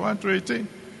 from verse 1 to 18.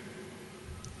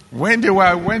 When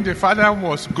the father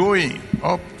was going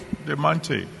up the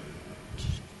mountain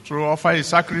to offer a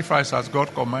sacrifice as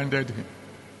God commanded him,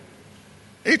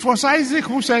 it was Isaac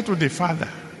who said to the father,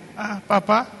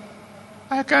 Papa,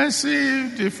 I can see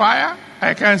the fire,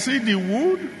 I can see the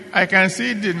wood, I can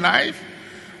see the knife.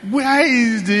 Where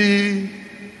is the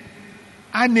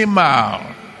animal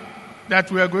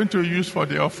that we are going to use for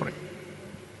the offering?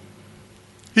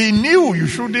 He knew you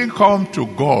shouldn't come to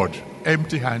God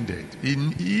empty-handed. He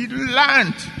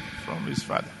learned from his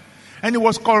father. And he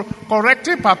was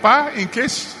correcting Papa in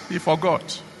case he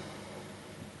forgot.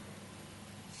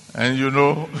 And you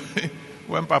know,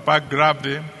 when Papa grabbed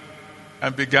him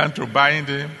and began to bind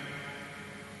him,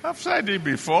 I've said it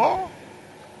before,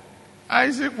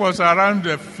 Isaac was around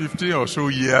 15 or so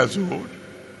years old.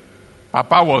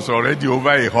 Papa was already over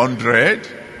 100.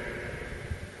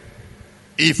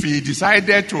 If he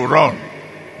decided to run,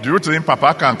 do you think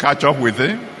Papa can catch up with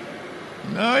him?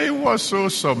 No, he was so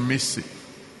submissive.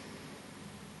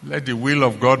 Let the will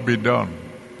of God be done.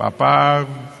 Papa,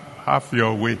 have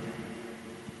your way.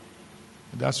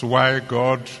 That's why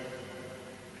God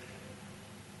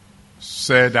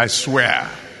said, I swear,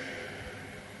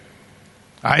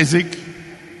 Isaac,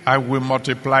 I will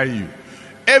multiply you.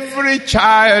 Every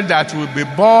child that will be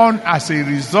born as a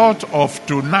result of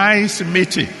tonight's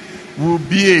meeting will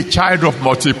be a child of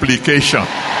multiplication.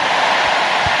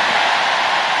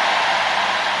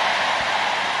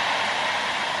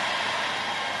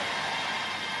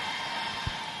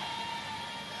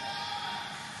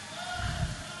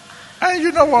 And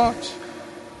you know what?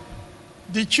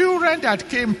 The children that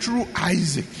came through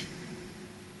Isaac,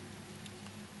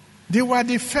 they were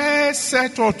the first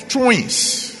set of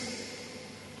twins,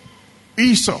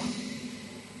 Esau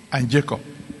and Jacob.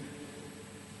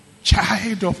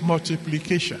 Child of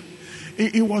multiplication.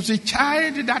 It was a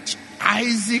child that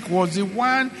Isaac was the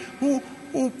one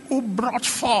who brought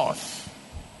forth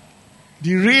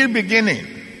the real beginning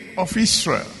of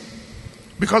Israel.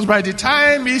 Because by the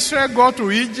time Israel got to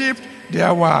Egypt,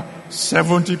 there were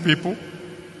 70 people.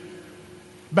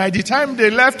 By the time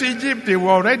they left Egypt, they were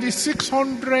already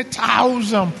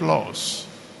 600,000 plus.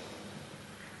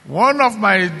 One of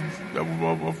my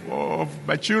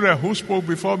children who spoke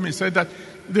before me said that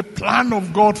the plan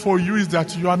of God for you is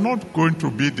that you are not going to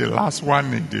be the last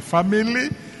one in the family.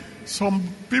 Some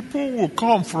people will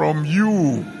come from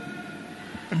you,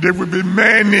 and there will be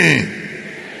many.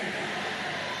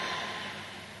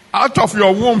 Out of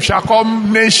your womb shall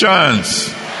come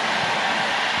nations.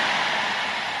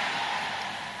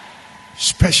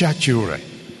 Special children.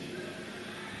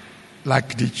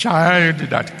 Like the child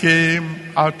that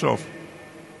came out of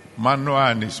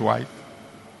Manoah and his wife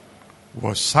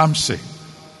was Samson,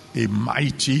 a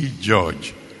mighty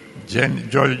judge.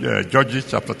 Judges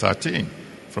chapter 13,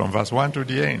 from verse 1 to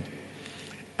the end.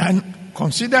 And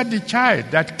consider the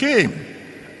child that came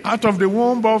out of the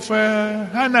womb of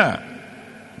Hannah,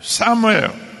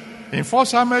 Samuel. In 1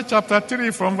 Samuel chapter 3,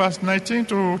 from verse 19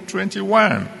 to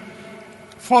 21.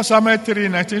 1 Samuel 3,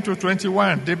 19 to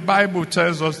 21, the Bible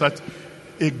tells us that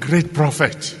a great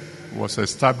prophet was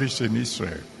established in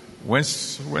Israel. When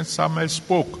Samuel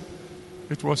spoke,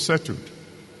 it was settled.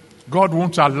 God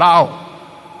won't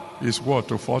allow his word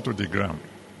to fall to the ground.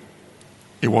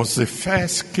 He was the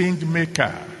first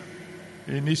kingmaker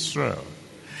in Israel.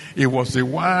 He was the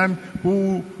one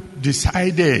who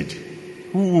decided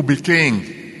who will be king.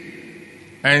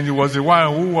 And he was the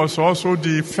one who was also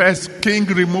the first king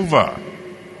remover.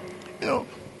 You know,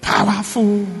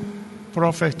 powerful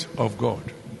prophet of God.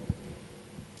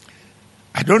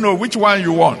 I don't know which one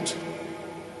you want.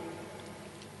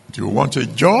 Do you want a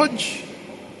judge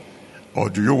or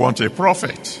do you want a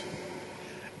prophet?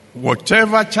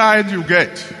 Whatever child you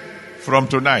get from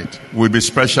tonight will be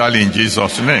special in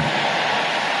Jesus' name.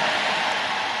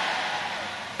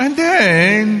 And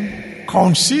then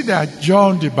consider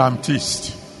John the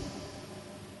Baptist.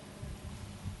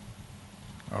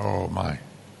 Oh my.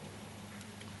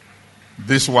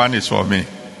 This one is for me.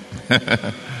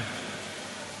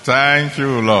 Thank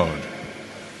you, Lord.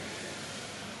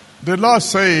 The Lord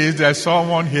says there's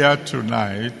someone here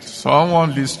tonight,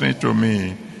 someone listening to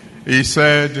me. He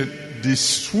said, the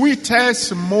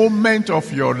sweetest moment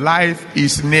of your life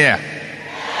is near.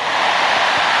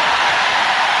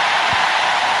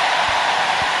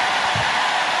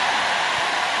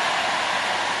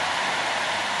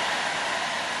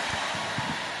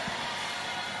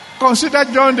 Consider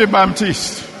John the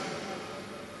Baptist,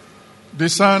 the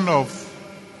son of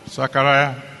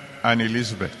Zechariah and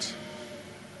Elizabeth.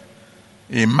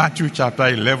 In Matthew chapter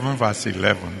 11, verse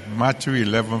 11, Matthew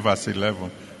 11, verse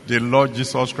 11, the Lord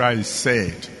Jesus Christ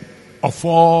said, of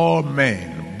all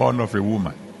men born of a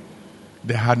woman,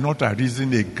 there had not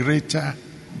arisen a greater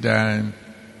than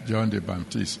John the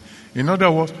Baptist. In other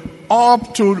words,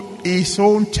 up to his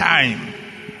own time,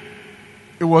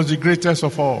 he was the greatest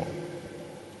of all.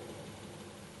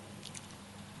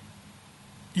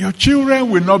 Your children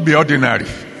will not be ordinary.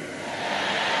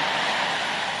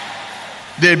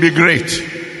 They'll be great.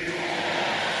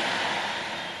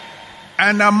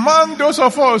 And among those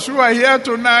of us who are here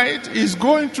tonight is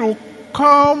going to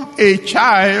come a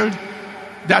child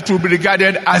that will be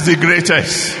regarded as the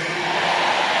greatest.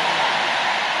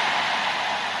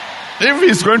 If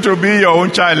it's going to be your own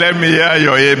child, let me hear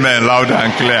your amen loud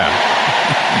and clear.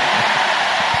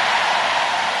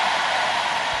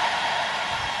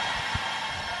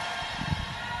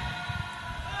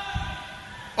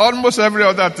 Almost every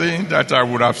other thing that I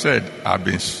would have said have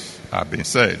been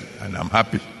said, and I'm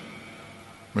happy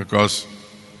because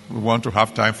we want to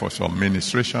have time for some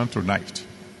ministration tonight.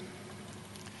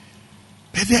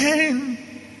 But then,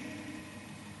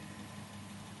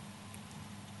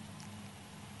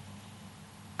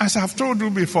 as I've told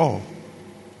you before,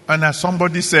 and as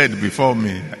somebody said before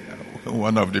me,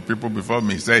 one of the people before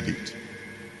me said it,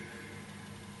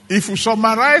 if you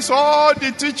summarize all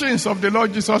the teachings of the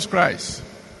Lord Jesus Christ,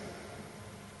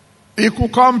 it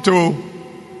could come to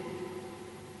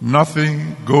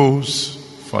nothing goes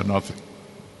for nothing.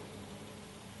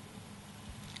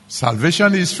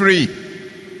 Salvation is free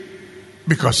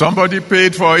because somebody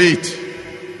paid for it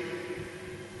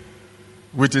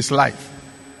with his life.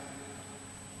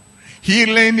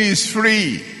 Healing is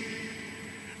free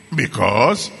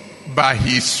because by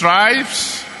his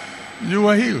stripes you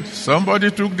were healed.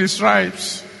 Somebody took the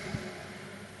stripes.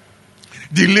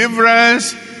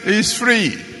 Deliverance is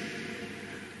free.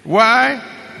 Why?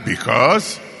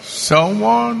 Because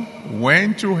someone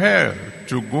went to hell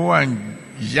to go and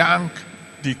yank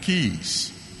the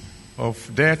keys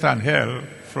of death and hell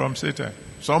from Satan.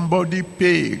 Somebody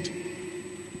paid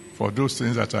for those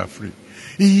things that are free.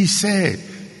 He said,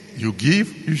 you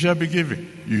give, you shall be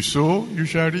given. You sow, you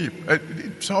shall reap.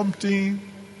 Something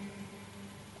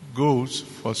goes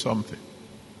for something.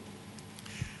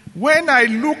 When I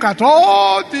look at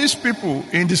all these people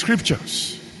in the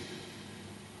scriptures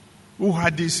who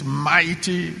had these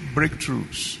mighty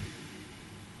breakthroughs,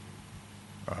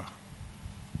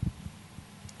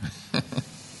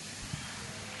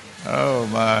 oh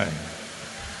my.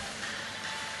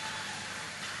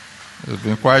 It's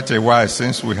been quite a while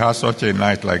since we had such a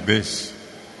night like this.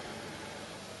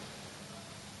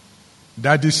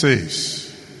 Daddy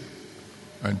says,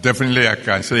 and definitely I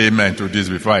can say amen to this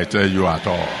before I tell you at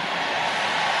all.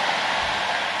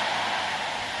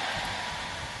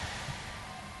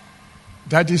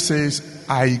 Daddy says,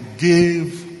 I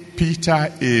gave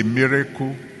Peter a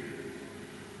miracle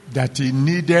that he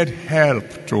needed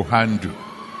help to handle.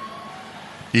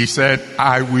 He said,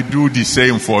 I will do the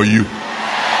same for you.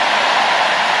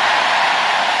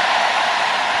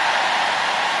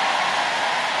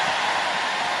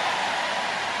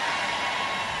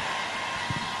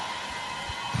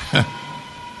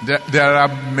 There are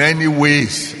many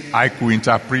ways I could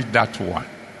interpret that one.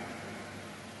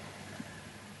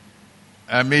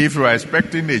 I mean, if you are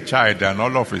expecting a child and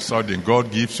all of a sudden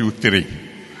God gives you 3,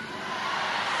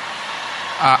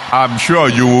 I'm sure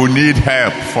you will need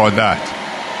help for that.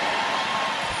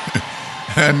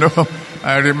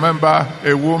 I remember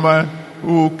a woman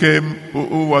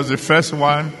who was the first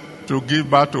one to give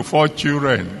birth to 4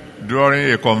 children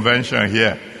during a convention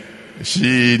here.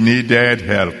 She needed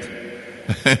help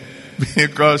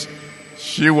because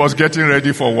she was getting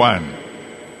ready for 1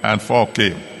 and 4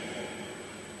 came.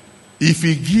 If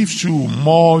he gives you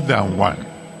more than one,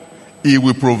 he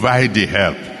will provide the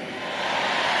help.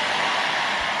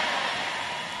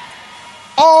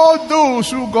 All those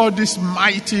who got these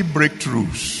mighty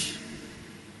breakthroughs,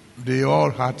 they all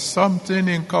had something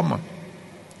in common.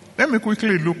 Let me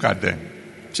quickly look at them.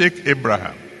 Take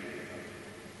Abraham.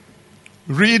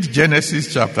 Read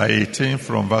Genesis chapter 18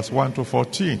 from verse 1 to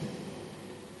 14.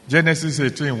 Genesis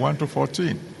 18, 1 to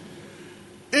 14.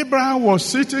 Abraham was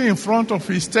sitting in front of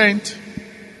his tent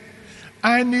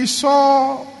and he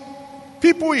saw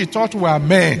people he thought were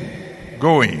men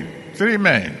going, 3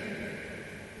 men.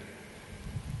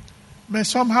 But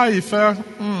somehow he felt,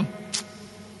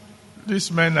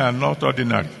 these men are not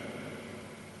ordinary.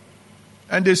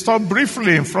 And they stopped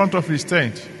briefly in front of his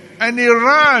tent. And he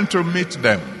ran to meet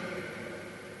them.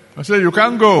 I said, you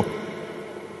can't go.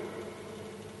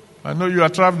 I know you are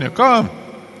traveling.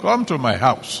 Come to my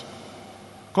house.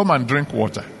 Come and drink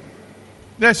water.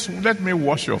 Let me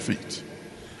wash your feet.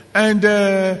 And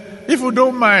if you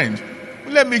don't mind,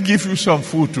 let me give you some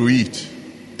food to eat.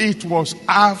 It was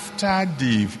after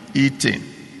they've eaten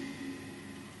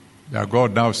that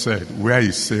God now said, where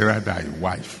is Sarah, thy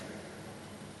wife?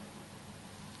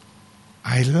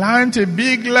 I learned a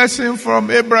big lesson from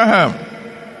Abraham.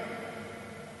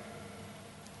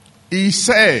 He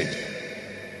said,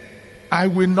 I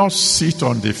will not sit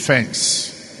on the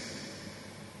fence.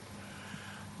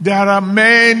 There are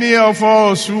many of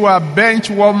us who are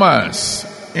bench warmers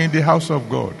in the house of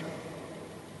God.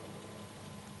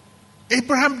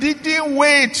 Abraham didn't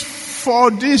wait for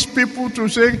these people to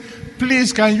say,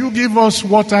 please, can you give us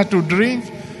water to drink?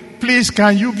 Please,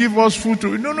 can you give us food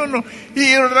to eat? No.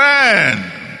 He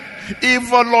ran. He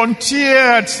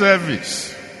volunteered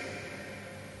service.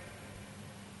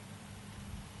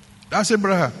 That's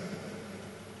Abraham.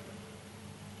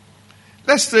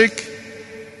 Let's take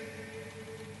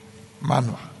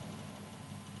Manoah,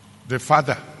 the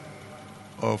father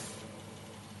of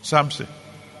Samson.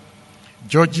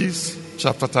 Judges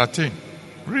chapter 13.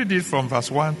 Read it from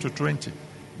verse 1 to 20.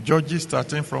 Judges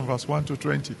 13 from verse 1 to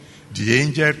 20. The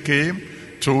angel came,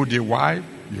 told the wife,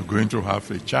 you're going to have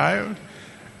a child.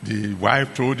 The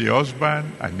wife told the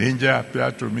husband, an angel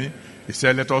appeared to me. He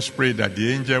said, let us pray that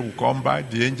the angel will come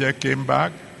back. The angel came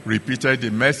back, repeated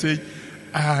the message.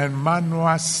 And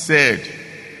Manoah said,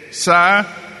 sir,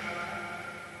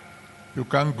 you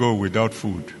can't go without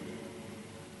food.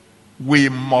 We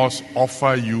must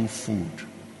offer you food.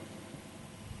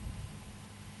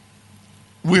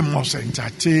 We must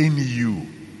entertain you.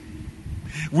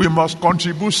 We must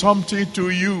contribute something to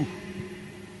you.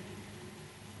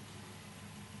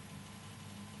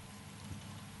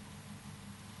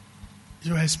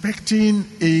 You're expecting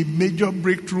a major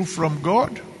breakthrough from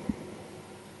God.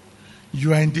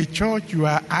 You are in the church, you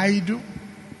are idle.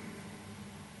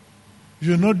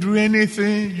 You not do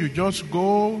anything, you just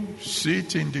go,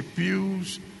 sit in the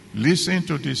pews, listen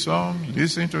to the song,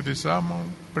 listen to the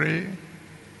sermon, pray.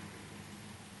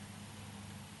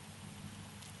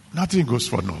 Nothing goes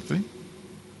for nothing.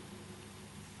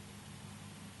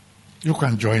 You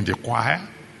can join the choir.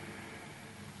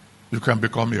 You can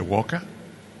become a worker.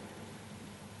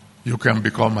 You can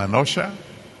become an usher.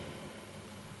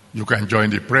 You can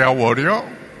join the prayer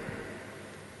warrior.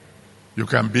 You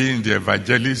can be in the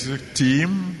evangelistic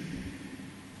team.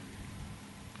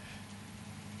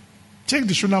 Take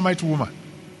the Shunammite woman.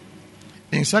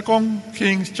 In 2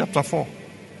 Kings chapter 4,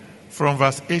 from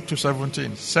verse 8 to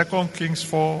 17. 2 Kings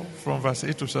 4, from verse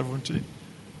 8 to 17.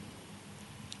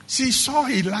 She saw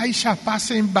Elisha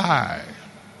passing by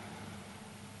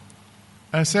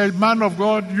and said, man of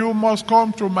God, you must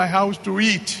come to my house to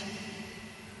eat.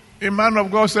 A man of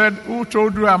God said, who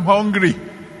told you I'm hungry?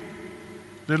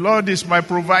 The Lord is my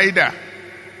provider.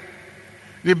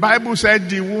 The Bible said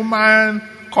the woman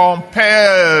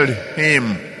compelled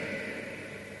him,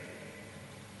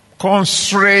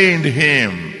 constrained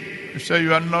him. He said,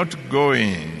 you are not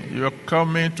going. You are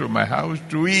coming to my house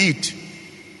to eat.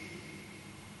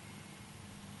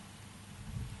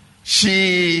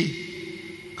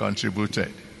 She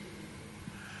contributed.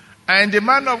 And the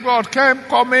man of God kept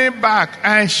coming back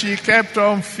and she kept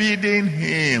on feeding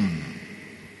him.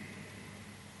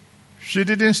 She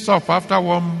didn't stop after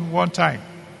one time.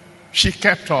 She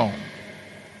kept on.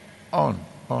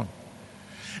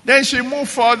 Then she moved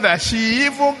further. She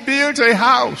even built a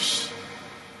house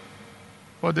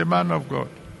for the man of God.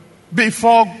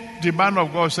 Before the man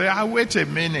of God said, wait a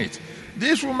minute.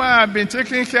 This woman has been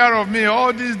taking care of me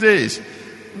all these days.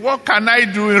 What can I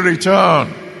do in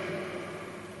return?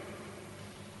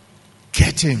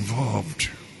 Get involved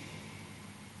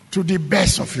to the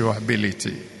best of your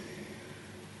ability.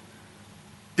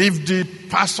 If the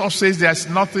pastor says there's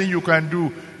nothing you can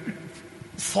do,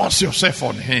 force yourself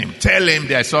on him. Tell him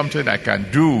there's something I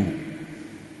can do.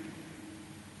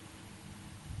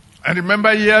 I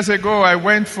remember years ago I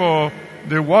went for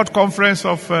the World Conference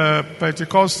of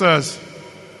Pentecostals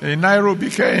in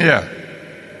Nairobi, Kenya,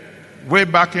 way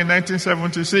back in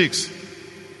 1976.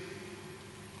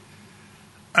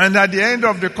 And at the end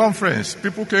of the conference,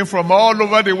 people came from all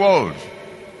over the world.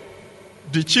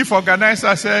 The chief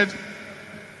organizer said,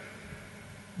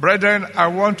 "Brethren, I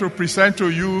want to present to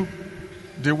you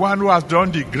the one who has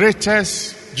done the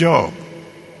greatest job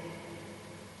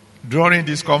during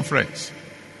this conference."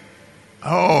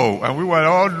 Oh, and we were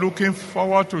all looking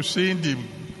forward to seeing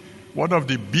one of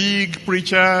the big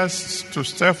preachers to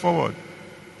step forward.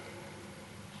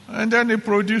 And then he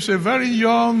produced a very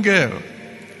young girl.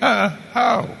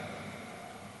 How?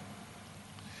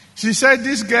 She said,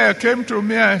 this girl came to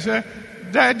me and said,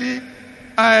 "Daddy,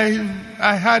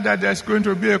 I heard that there's going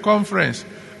to be a conference.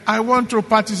 I want to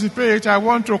participate. I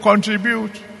want to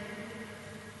contribute."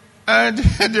 And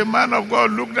the man of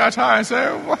God looked at her and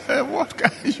said, "What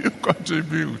can you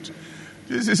contribute?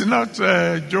 This is not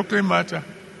a joking matter."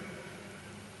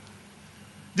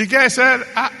 The guy said,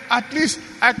 "At least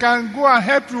I can go and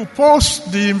help you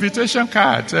post the invitation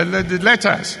cards and the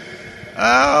letters."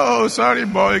 "Oh, sorry,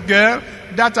 girl,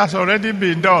 that has already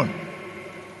been done."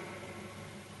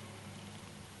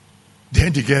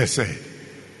 Then the girl said,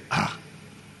 "I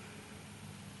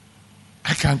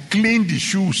can clean the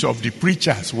shoes of the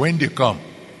preachers when they come.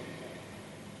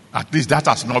 At least that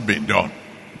has not been done."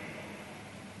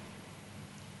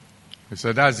 He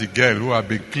said, "That's the girl who has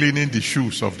been cleaning the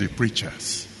shoes of the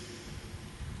preachers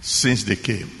since they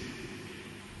came.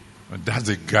 And that's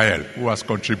the girl who has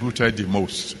contributed the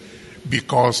most,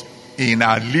 because in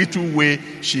a little way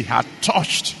she had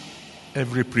touched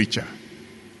every preacher."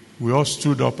 We all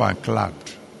stood up and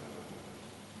clapped.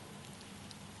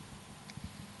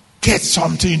 Get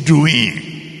something doing.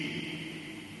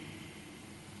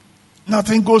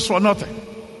 Nothing goes for nothing.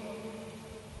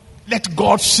 Let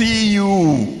God see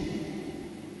you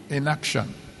in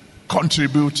action,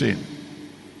 contributing,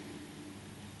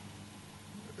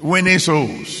 winning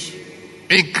souls,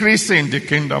 increasing the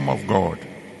kingdom of God.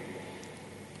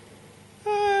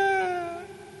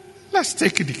 Let's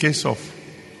take the case of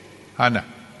Hannah.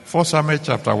 1 Samuel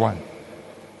chapter 1,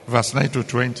 verse 9 to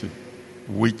 20,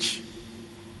 which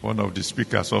one of the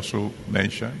speakers also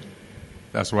mentioned.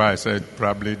 That's why I said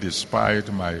probably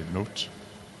despite my note.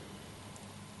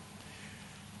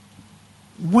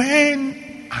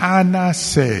 When Hannah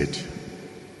said,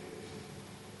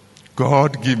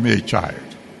 "God, give me a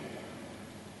child,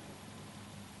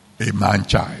 a man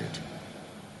child,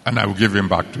 and I will give him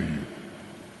back to you."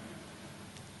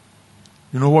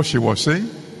 You know what she was saying?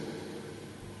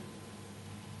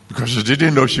 Because she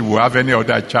didn't know she would have any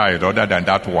other child other than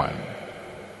that one.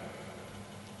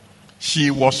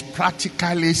 She was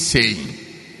practically saying,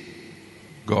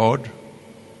 "God,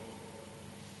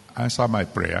 answer my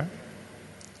prayer,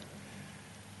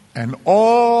 and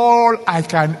all I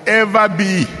can ever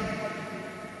be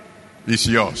is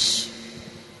yours.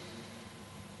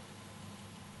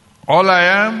 All I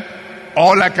am,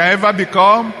 all I can ever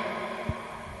become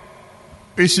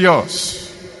is yours.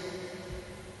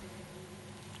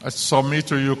 I submit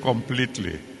to you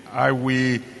completely. I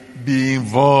will be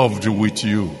involved with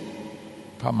you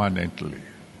permanently."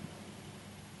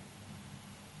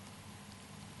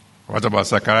 What about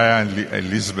Zechariah and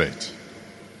Elizabeth?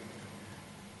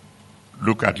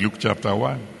 Look at Luke chapter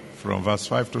 1 from verse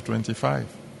 5 to 25.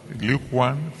 Luke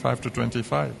 1, 5 to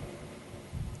 25.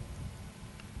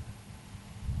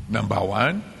 Number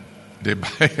one,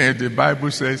 the Bible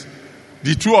says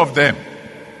the two of them,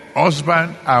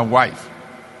 husband and wife,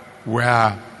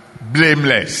 were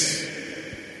blameless.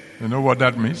 You know what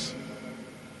that means?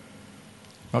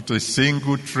 Not a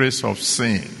single trace of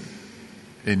sin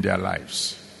in their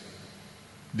lives.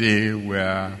 They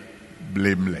were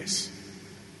blameless.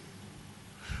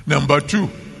 Number two,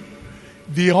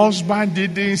 the husband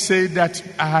didn't say that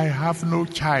I have no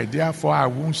child, therefore I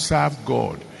won't serve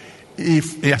God.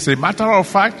 If, as a matter of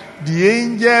fact, the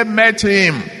angel met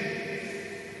him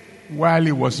while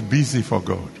he was busy for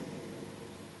God.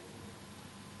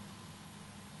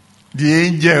 The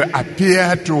angel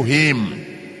appeared to him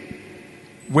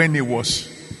when he was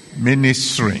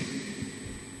ministering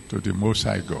to the Most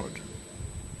High God.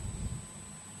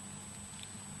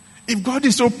 If God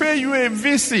is to pay you a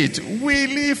visit, will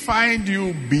he find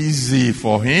you busy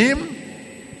for him?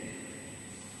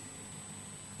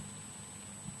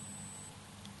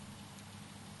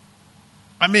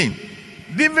 I mean,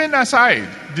 leaving aside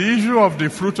the issue of the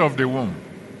fruit of the womb,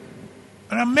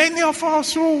 There are many of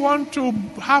us who want to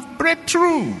have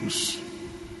breakthroughs.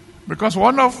 Because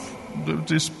one of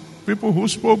these people who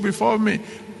spoke before me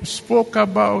spoke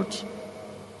about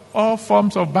all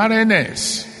forms of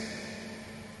barrenness.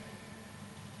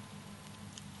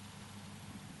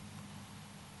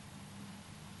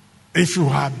 If you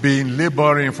have been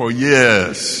laboring for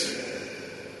years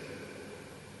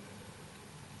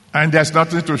and there's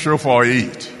nothing to show for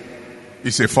it,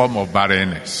 it's a form of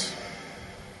barrenness.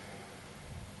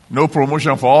 No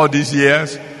promotion for all these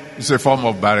years, it's a form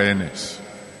of barrenness.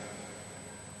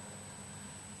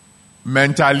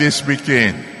 Mentally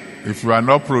speaking, if you are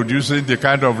not producing the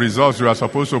kind of results you are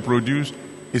supposed to produce,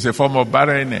 it's a form of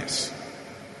barrenness.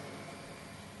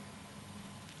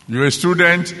 You're a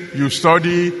student, you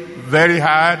study very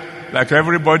hard, like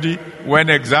everybody. When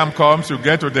exam comes, you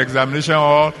get to the examination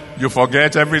hall, you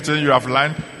forget everything you have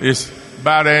learned. It's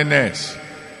barrenness.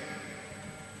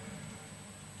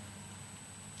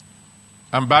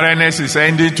 And barrenness is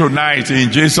ending tonight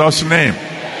in Jesus' name.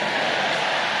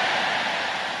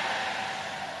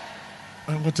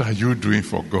 And what are you doing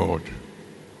for God?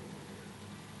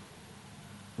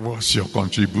 What's your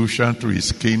contribution to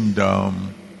His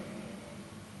kingdom?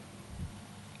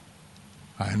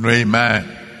 I know a man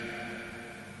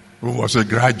who was a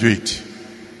graduate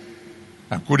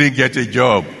and couldn't get a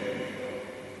job.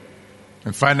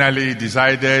 And finally he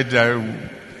decided,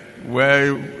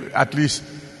 at least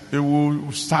he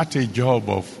will start a job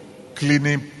of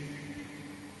cleaning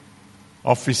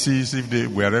offices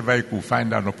wherever he could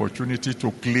find an opportunity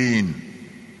to clean.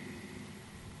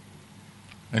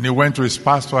 And he went to his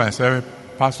pastor and said,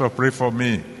 "Pastor, pray for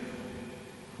me.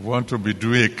 I want to be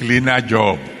doing a cleaner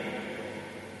job."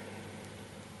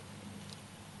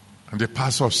 And the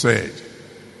pastor said,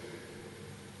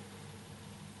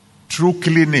 "Through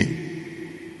cleaning,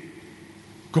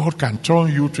 God can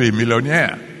turn you to a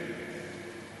millionaire.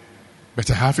 But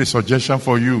I have a suggestion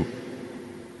for you.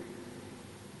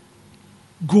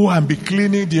 Go and be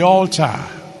cleaning the altar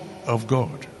of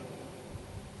God.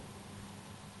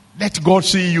 Let God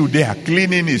see you there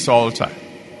cleaning His altar.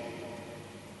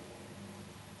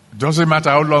 It doesn't matter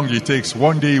how long it takes.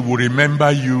 One day He will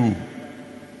remember you."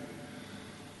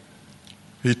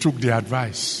 He took the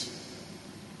advice.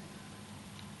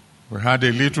 We had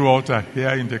a little altar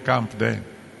here in the camp then.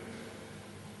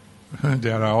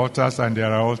 There are altars and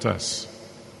there are altars.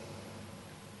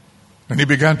 And he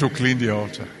began to clean the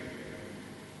altar.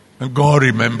 And God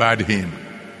remembered him.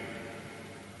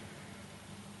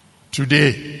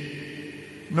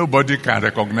 Today, nobody can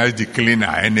recognize the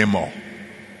cleaner anymore.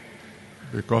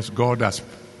 Because God has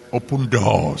opened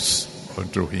doors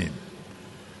unto him.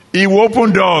 He will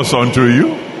open doors unto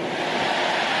you.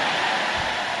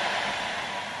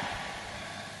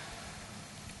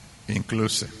 In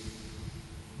closing,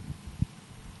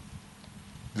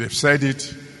 they've said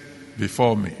it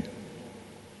before me.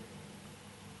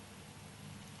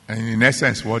 And in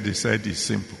essence, what they said is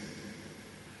simple.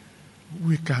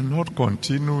 We cannot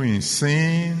continue in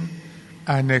sin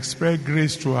and expect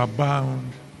grace to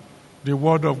abound. The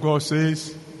word of God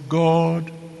says,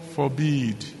 God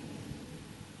forbid.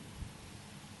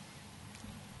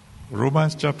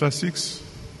 Romans chapter 6,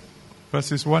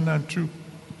 verses 1 and 2.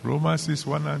 Romans 6,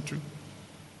 1 and 2.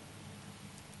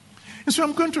 And so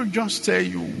I'm going to just tell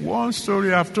you one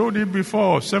story. I've told it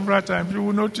before several times. You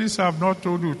will notice I've not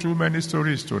told you too many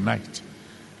stories tonight.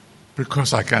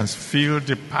 Because I can feel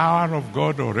the power of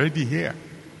God already here.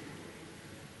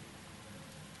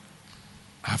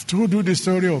 I've told you the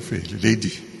story of a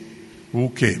lady who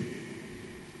came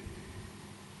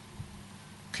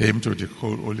to the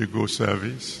Holy Ghost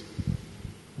service.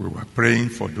 We were praying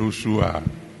for those who are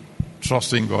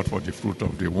trusting God for the fruit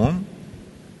of the womb.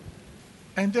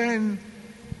 And then,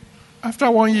 after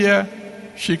 1 year,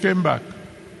 she came back.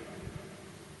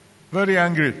 Very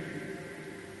angry.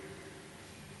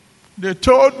 They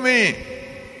told me,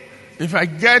 if I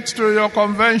get to your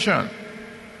convention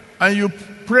and you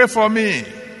pray for me,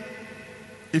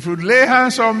 if you lay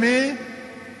hands on me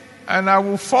and I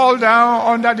will fall down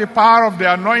under the power of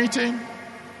the anointing,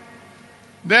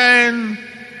 then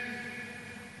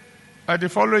by the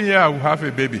following year I will have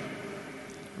a baby.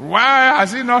 Why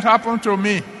has it not happened to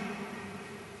me?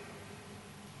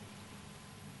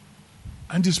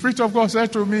 And the Spirit of God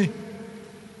said to me,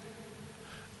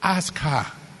 ask her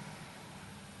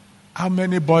how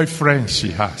many boyfriends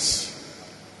she has,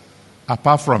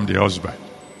 apart from the husband.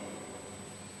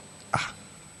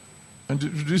 And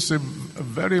this is a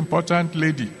very important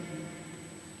lady.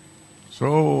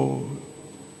 So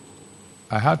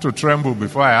I had to tremble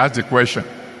before I asked the question.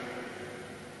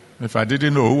 If I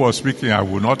didn't know who was speaking, I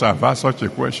would not have asked such a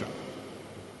question.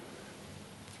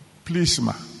 Please,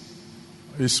 ma,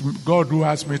 it's God who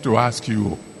asked me to ask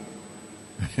you.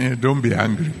 Don't be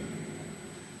angry.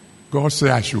 God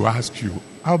said I should ask you,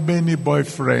 how many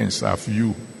boyfriends have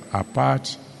you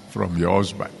apart from your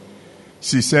husband?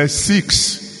 She says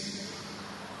 6.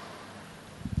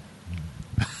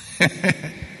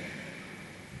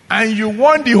 And you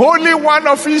want the Holy One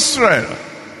of Israel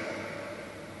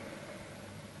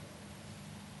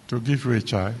to give you a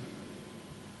child?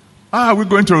 How are we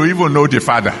going to even know the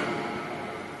father?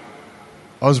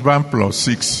 Husband plus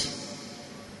 6.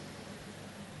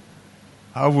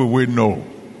 How will we know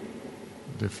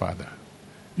the father?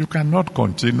 You cannot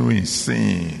continue in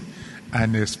sin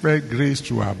and expect grace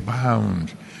to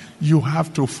abound. You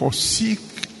have to forsake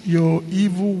your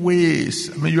evil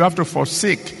ways. You have to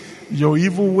forsake your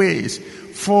evil ways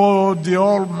for the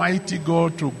Almighty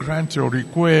God to grant your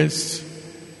request.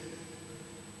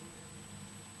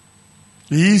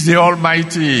 He is the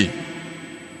Almighty.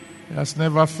 He has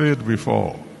never failed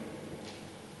before.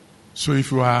 So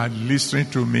if you are listening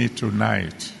to me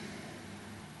tonight,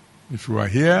 if you are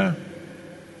here,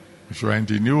 if you are in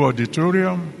the new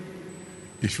auditorium,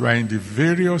 if you are in the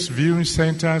various viewing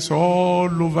centers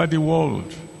all over the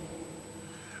world,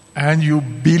 and you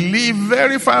believe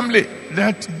very firmly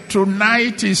that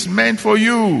tonight is meant for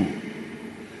you,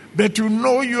 but you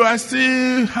know you are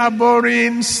still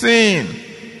harboring sin,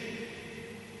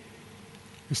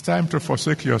 it's time to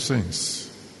forsake your sins,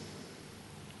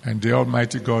 and the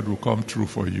Almighty God will come through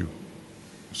for you.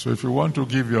 So if you want to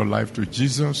give your life to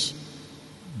Jesus,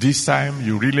 this time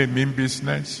you really mean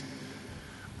business,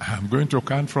 I'm going to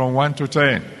count from 1 to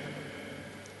 10.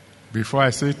 Before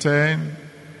I say 10,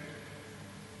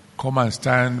 come and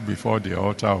stand before the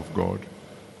altar of God.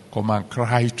 Come and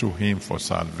cry to Him for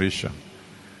salvation.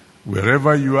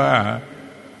 Wherever you are,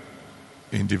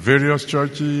 in the various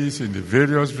churches, in the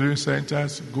various viewing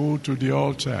centers, go to the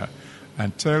altar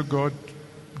and tell God,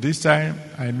 this time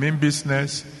I mean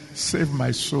business, save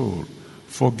my soul,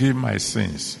 forgive my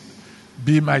sins,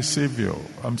 be my Savior.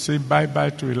 I'm saying bye-bye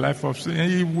to a life of sin.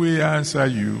 He will answer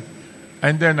you,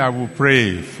 and then I will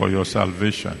pray for your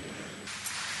salvation.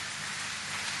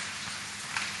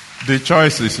 The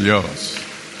choice is yours.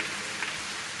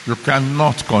 You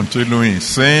cannot continue in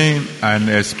sin and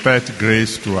expect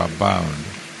grace to abound.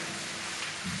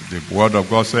 The word of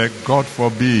God said, God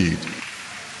forbid.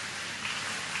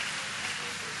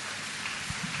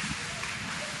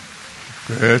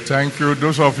 Okay, thank you.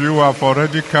 Those of you who have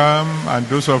already come and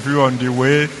those of you on the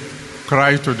way,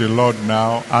 cry to the Lord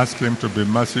now. Ask Him to be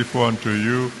merciful unto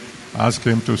you. Ask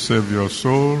Him to save your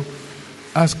soul.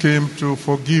 Ask Him to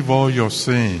forgive all your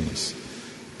sins.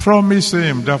 Promise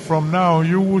Him that from now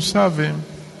you will serve Him.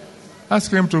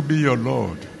 Ask Him to be your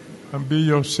Lord and be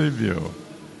your Savior.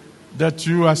 That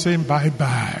you are saying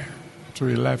bye-bye to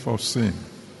a life of sin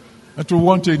and to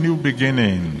want a new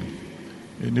beginning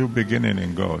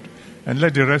in God. And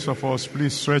let the rest of us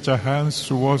please stretch our hands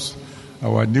towards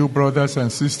our new brothers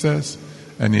and sisters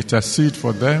and intercede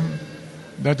for them,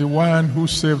 that the one who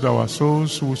saved our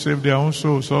souls will save their own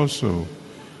souls also.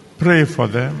 Pray for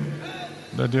them,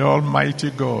 that the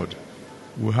Almighty God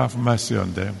will have mercy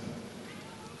on them.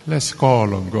 Let's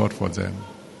call on God for them.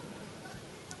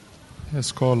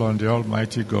 Let's call on the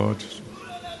Almighty God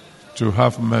to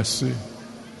have mercy,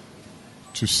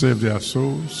 to save their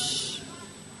souls,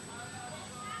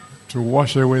 to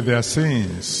wash away their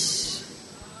sins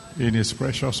in His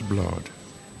precious blood.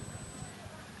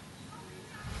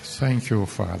 Thank you,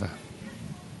 Father.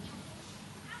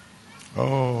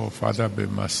 Oh, Father, be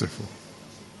merciful.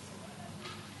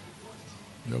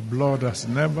 Your blood has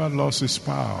never lost its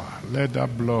power. Let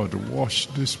that blood wash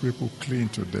these people clean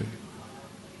today.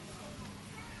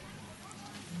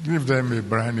 Give them a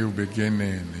brand new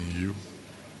beginning in you.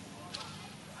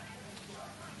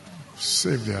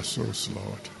 Save their souls,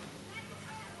 Lord.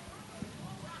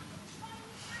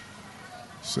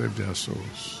 Save their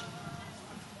souls.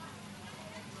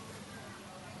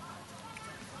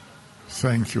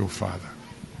 Thank you, Father.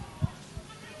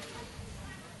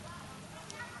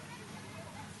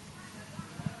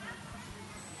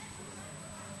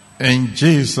 In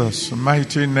Jesus'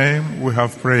 mighty name we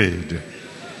have prayed.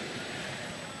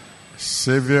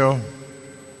 Savior,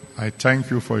 I thank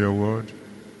you for your word.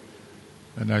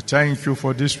 And I thank you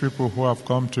for these people who have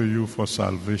come to you for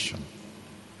salvation.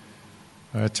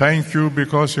 I thank you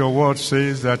because your word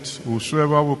says that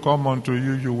whosoever will come unto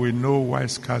you, you will no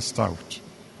wise cast out.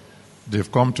 They've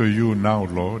come to you now,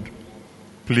 Lord.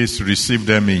 Please receive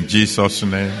them in Jesus'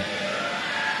 name.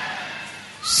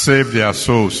 Save their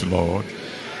souls, Lord.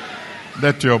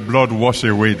 Let your blood wash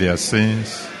away their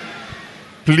sins.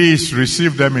 Please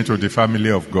receive them into the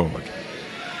family of God.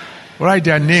 Write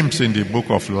their names in the book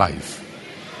of life.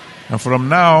 And from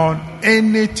now on,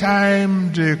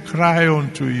 anytime they cry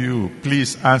unto you,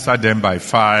 please answer them by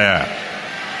fire.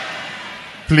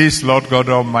 Please, Lord God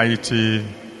Almighty,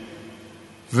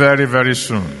 very, very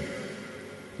soon,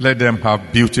 let them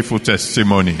have beautiful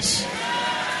testimonies.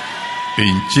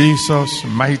 In Jesus'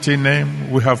 mighty name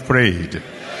we have prayed.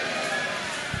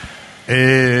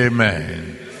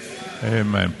 Amen.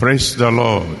 Amen. Praise the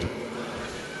Lord.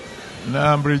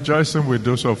 Now I'm rejoicing with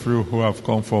those of you who have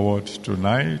come forward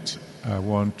tonight. I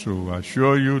want to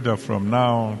assure you that from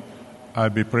now I'll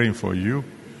be praying for you.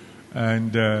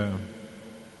 And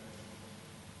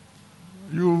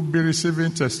you'll be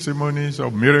receiving testimonies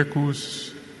of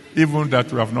miracles, even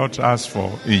that you have not asked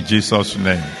for, in Jesus'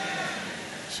 name.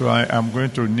 So I am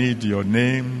going to need your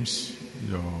names,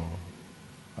 your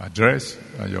address,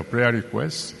 and your prayer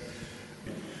requests.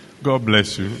 God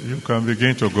bless you. You can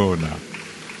begin to go now.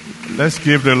 Let's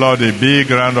give the Lord a big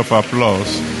round of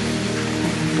applause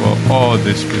for all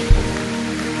these people.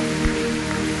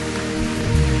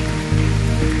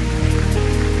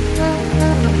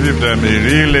 Give them a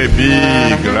really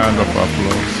big round of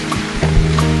applause.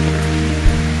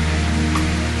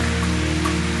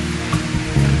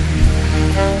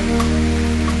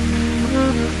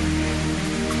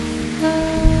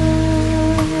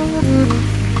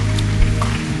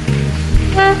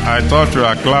 I thought you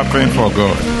were clapping for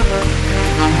God.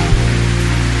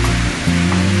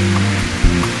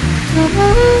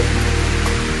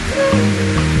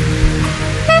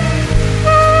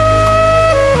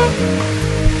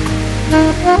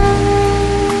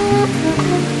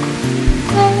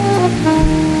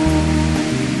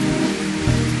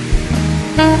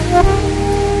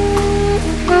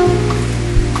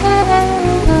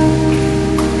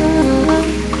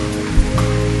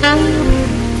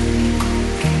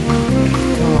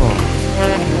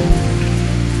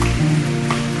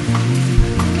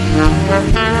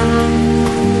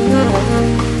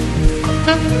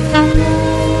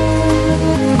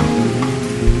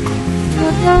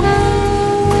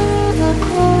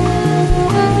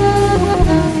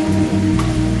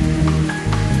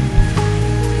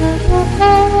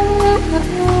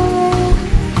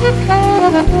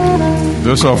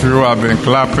 Those of you who have been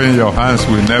clapping, your hands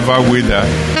will never wither.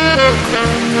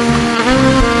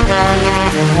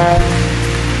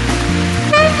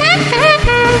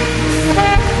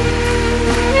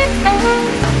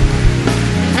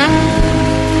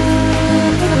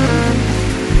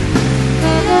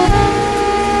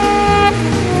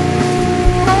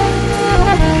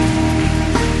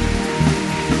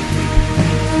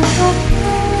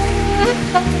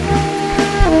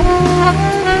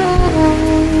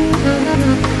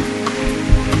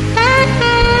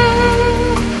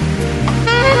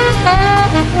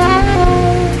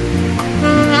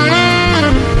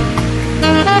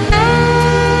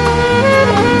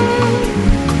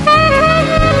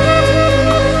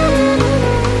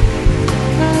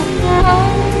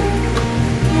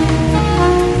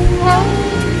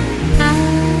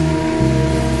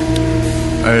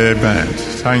 Amen.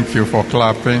 Thank you for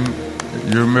clapping.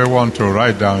 You may want to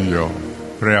write down your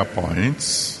prayer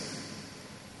points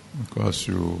because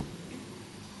you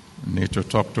need to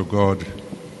talk to God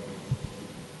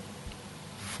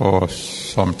for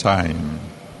some time.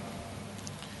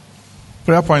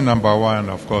 Prayer point number 1,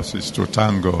 of course, is to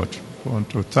thank God. You want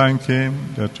to thank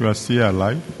Him that you are still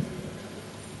alive.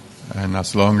 And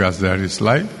as long as there is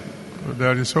life,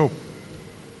 there is hope.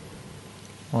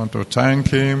 You want to thank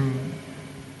Him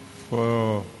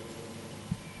for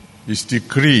His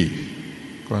decree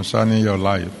concerning your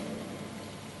life,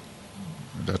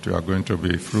 that you are going to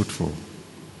be fruitful.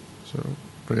 So,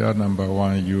 prayer number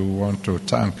 1, you want to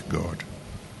thank God.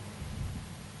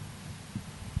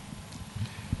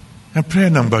 And prayer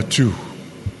number 2,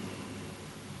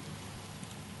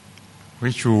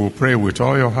 which you will pray with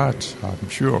all your heart, I'm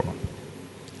sure,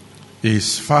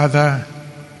 is, Father,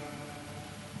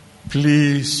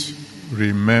 please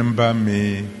remember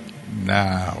me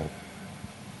now.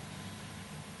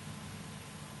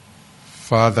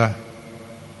 Father,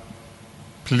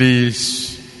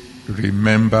 please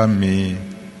remember me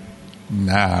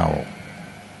now.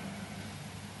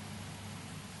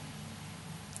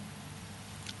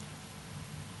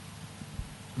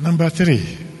 Number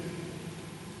 3,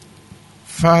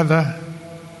 Father,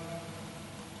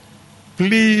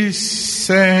 please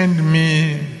send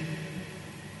me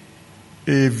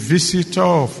a visitor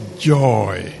of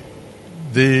joy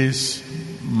this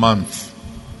month.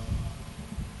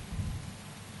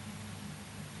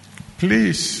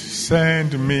 Please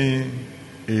send me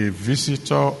a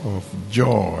visitor of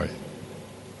joy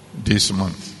this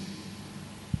month.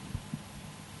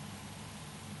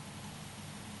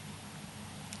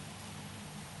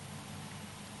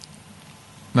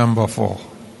 Number 4.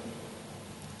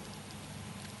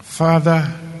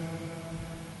 Father,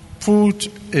 put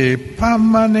a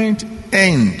permanent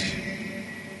end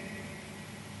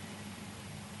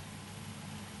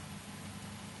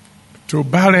to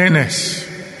barrenness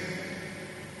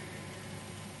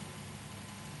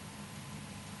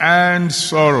and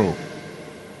sorrow.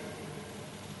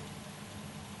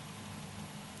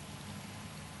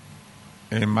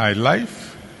 In my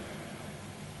life,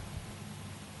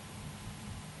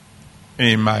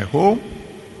 in my home,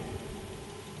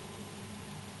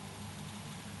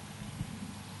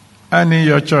 and in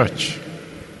your church.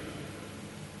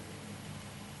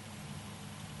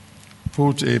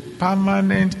 Put a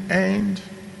permanent end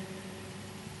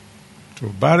to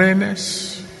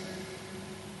barrenness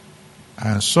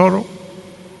and sorrow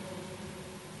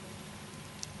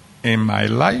in my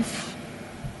life,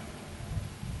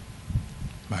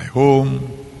 my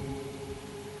home,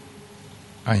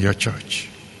 and your church.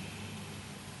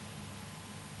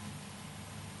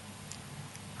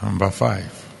 Number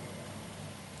 5.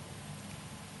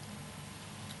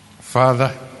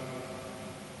 Father,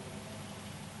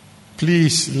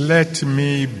 please let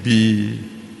me be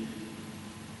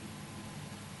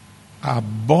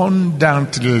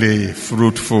abundantly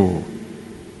fruitful.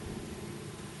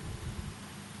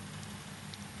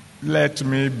 Let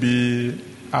me be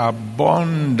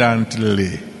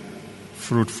abundantly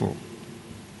fruitful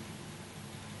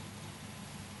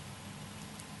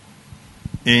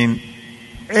in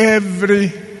every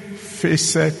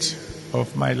facet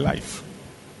of my life.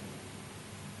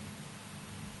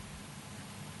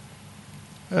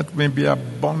 Let me be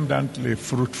abundantly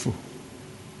fruitful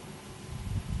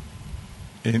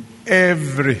in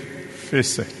every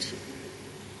facet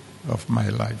of my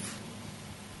life.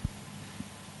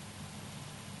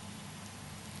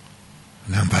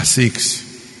 Number 6.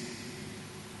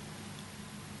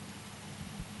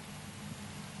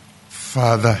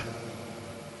 Father,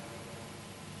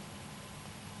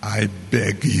 I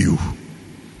beg you,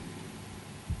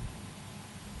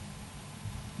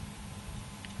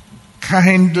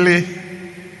 kindly,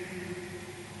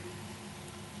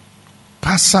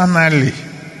 personally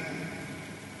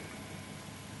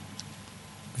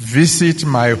visit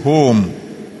my home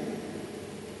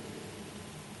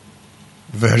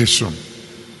very soon.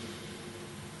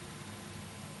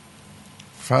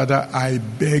 Father, I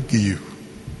beg you,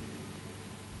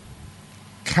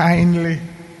 kindly,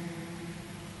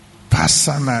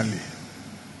 personally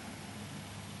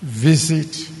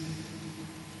visit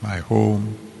my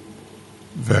home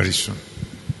very soon.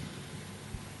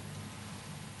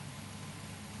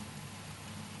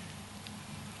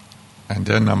 And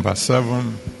then number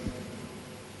 7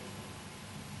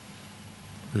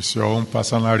 is your own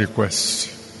personal request.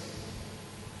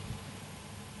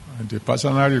 And the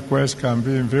personal request can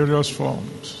be in various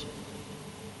forms.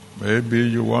 Maybe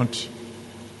you want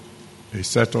a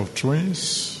set of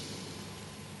twins.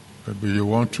 Maybe you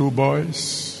want 2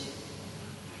 boys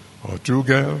or 2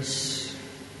 girls,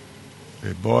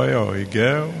 a boy or a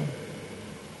girl,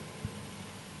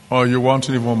 or you want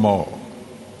even more.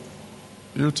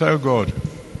 You tell God.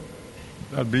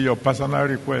 That'll be your personal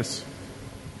request.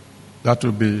 That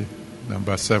will be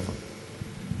number 7.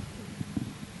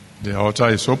 The altar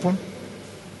is open.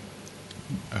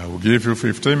 I will give you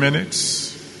 15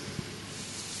 minutes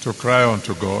to cry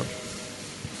unto God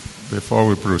before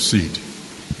we proceed.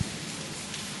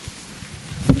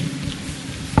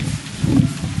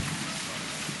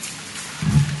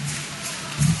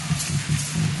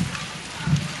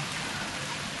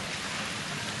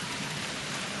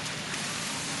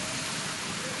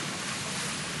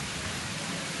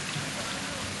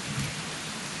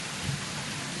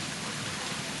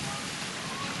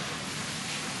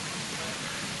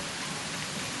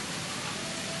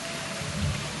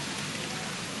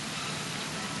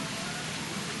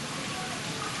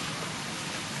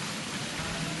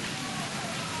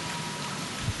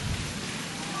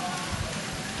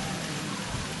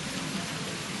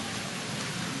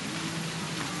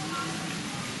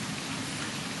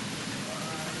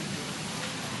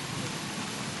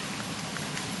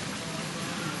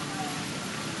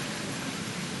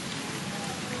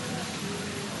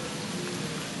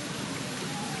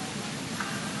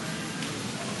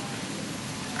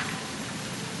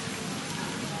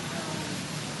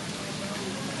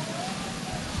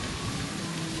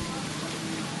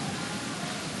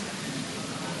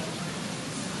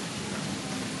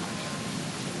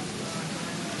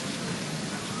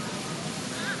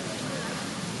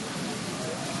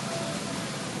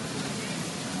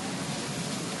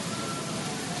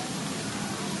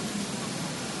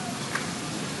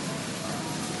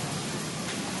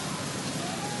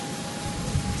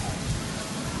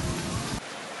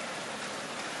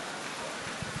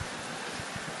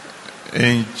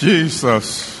 In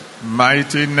Jesus'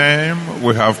 mighty name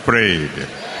we have prayed.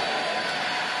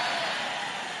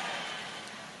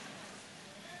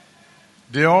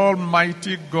 The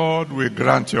Almighty God will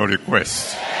grant your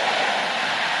request.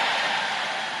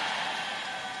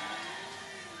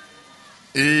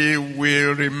 He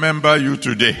will remember you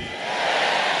today.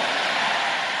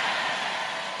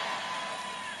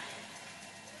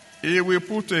 He will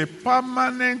put a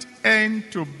permanent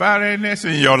end to barrenness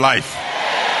in your life.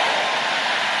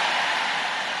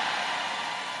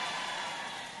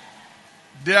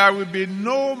 There will be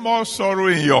no more sorrow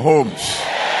in your homes.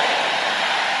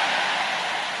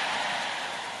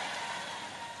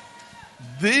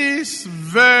 This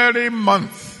very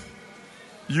month,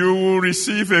 you will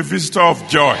receive a visitor of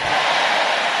joy.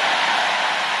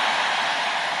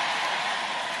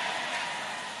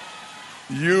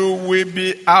 You will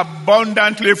be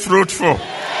abundantly fruitful.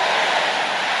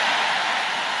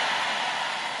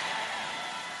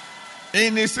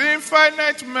 In His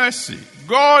infinite mercy,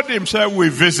 God Himself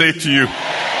will visit you.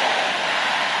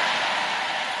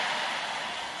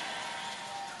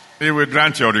 He will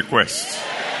grant your request.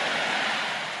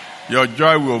 Your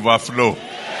joy will overflow.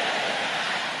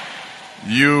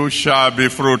 You shall be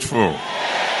fruitful.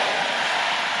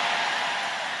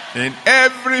 In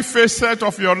every facet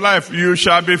of your life, you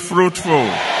shall be fruitful.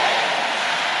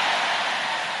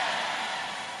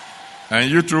 And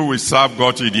you too will serve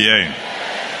God to the end.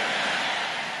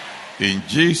 In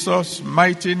Jesus'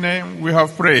 mighty name we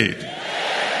have prayed.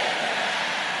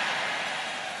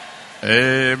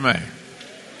 Amen.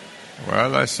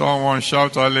 Well, I saw one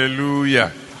shout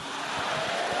hallelujah.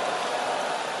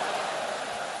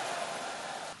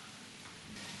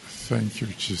 Thank you,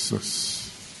 Jesus.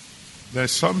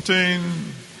 There's something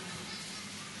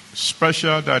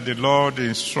special that the Lord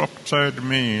instructed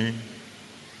me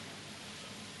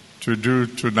to do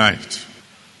tonight.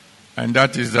 And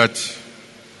that is that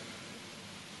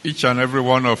each and every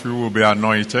one of you will be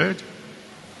anointed.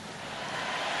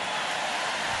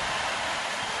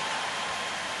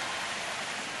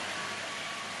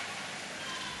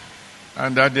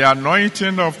 And that the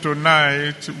anointing of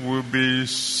tonight will be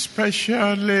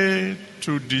specially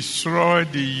to destroy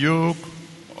the yoke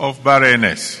of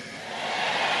barrenness.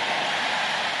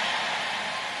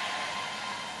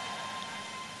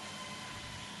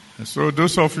 And so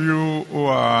those of you who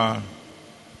are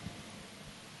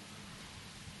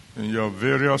in your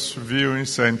various viewing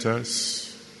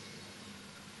centers,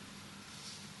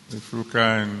 if you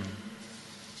can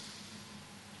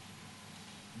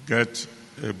get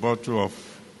a bottle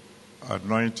of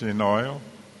anointing oil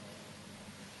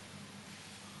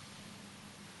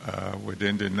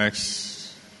within the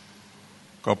next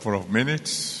couple of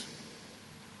minutes,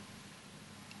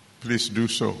 please do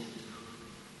so.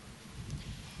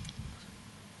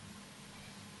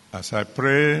 As I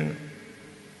pray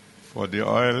for the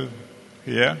oil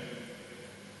here,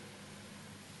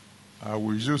 I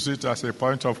will use it as a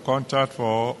point of contact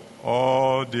for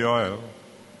all the oil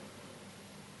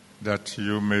that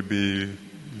you may be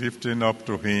lifting up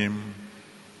to Him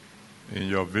in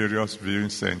your various viewing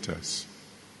centers.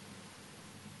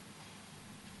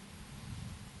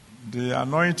 The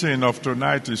anointing of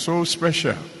tonight is so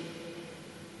special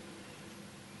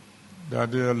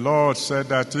that the Lord said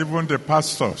that even the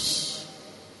pastors,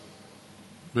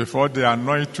 before they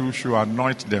anoint you, should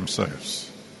anoint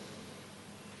themselves.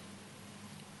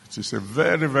 It is a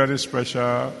very, very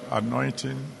special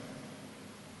anointing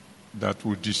that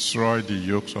will destroy the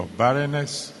yokes of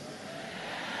barrenness,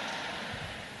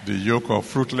 the yoke of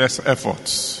fruitless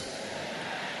efforts.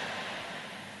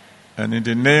 And in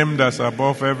the name that's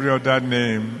above every other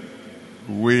name,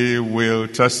 we will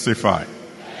testify.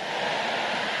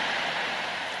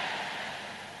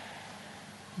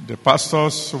 The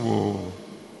pastors will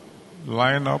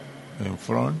line up in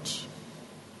front,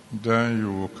 then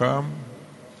you will come,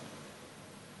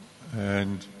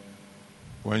 and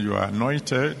when you are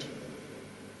anointed,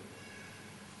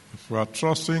 if you are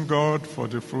trusting God for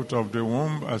the fruit of the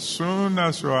womb, as soon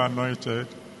as you are anointed,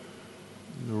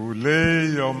 you will lay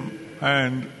your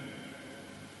hand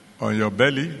on your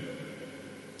belly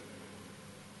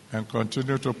and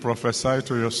continue to prophesy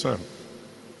to yourself.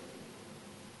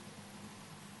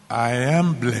 I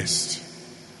am blessed.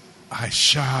 I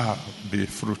shall be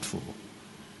fruitful.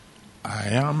 I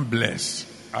am blessed.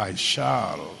 I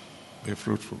shall be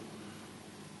fruitful.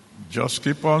 Just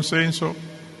keep on saying so.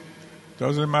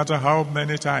 Doesn't matter how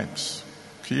many times.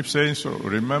 Keep saying so.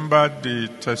 Remember the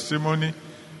testimony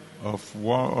of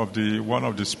one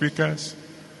of the speakers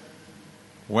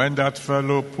when that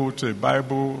fellow put a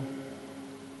Bible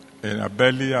in her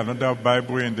belly, another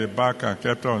Bible in the back, and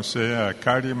kept on saying, I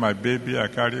carry my baby, I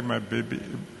carry my baby.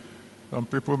 Some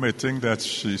people may think that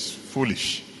she's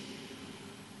foolish.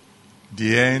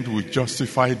 The end will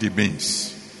justify the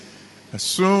means. As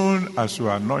soon as you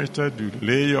are anointed, you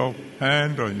lay your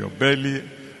hand on your belly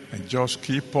and just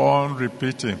keep on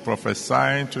repeating,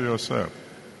 prophesying to yourself,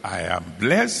 I am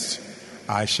blessed,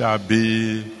 I shall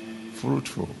be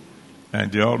fruitful.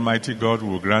 And the Almighty God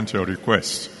will grant your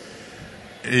request.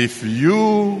 If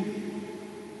you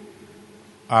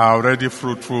are already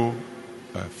fruitful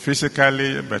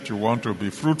physically, but you want to be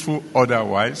fruitful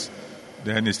otherwise,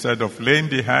 then instead of laying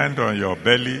the hand on your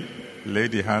belly, lay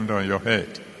the hand on your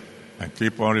head and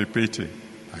keep on repeating,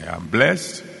 I am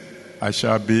blessed, I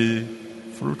shall be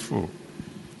fruitful.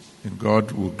 And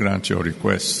God will grant your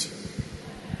request.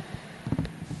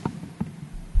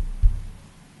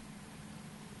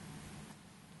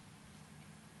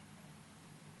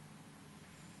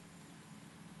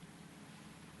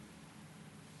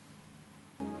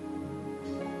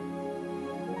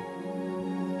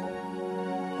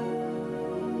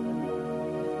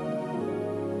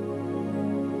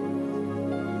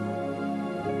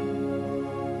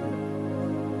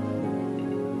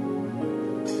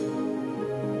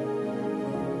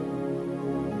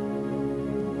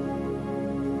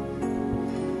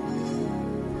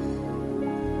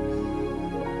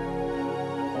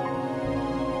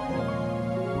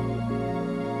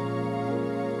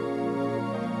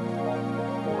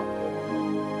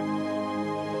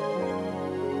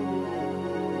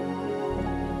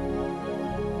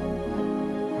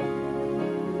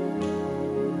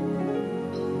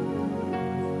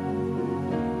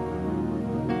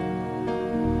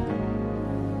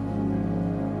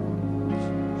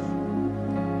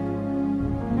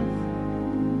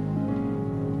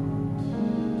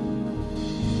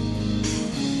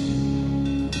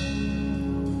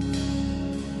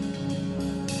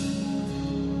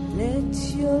 Let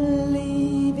your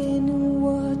living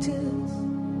waters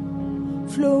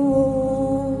flow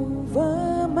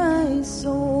over my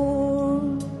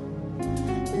soul.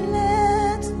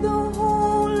 Let the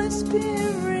Holy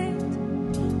Spirit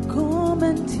come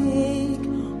and take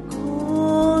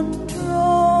control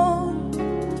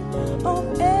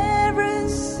of every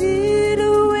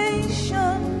situation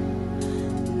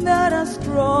that has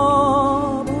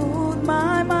troubled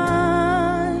my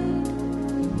mind.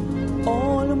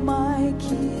 All my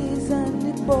cares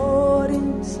and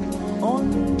burdens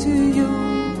unto you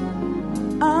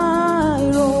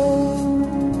I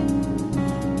roll.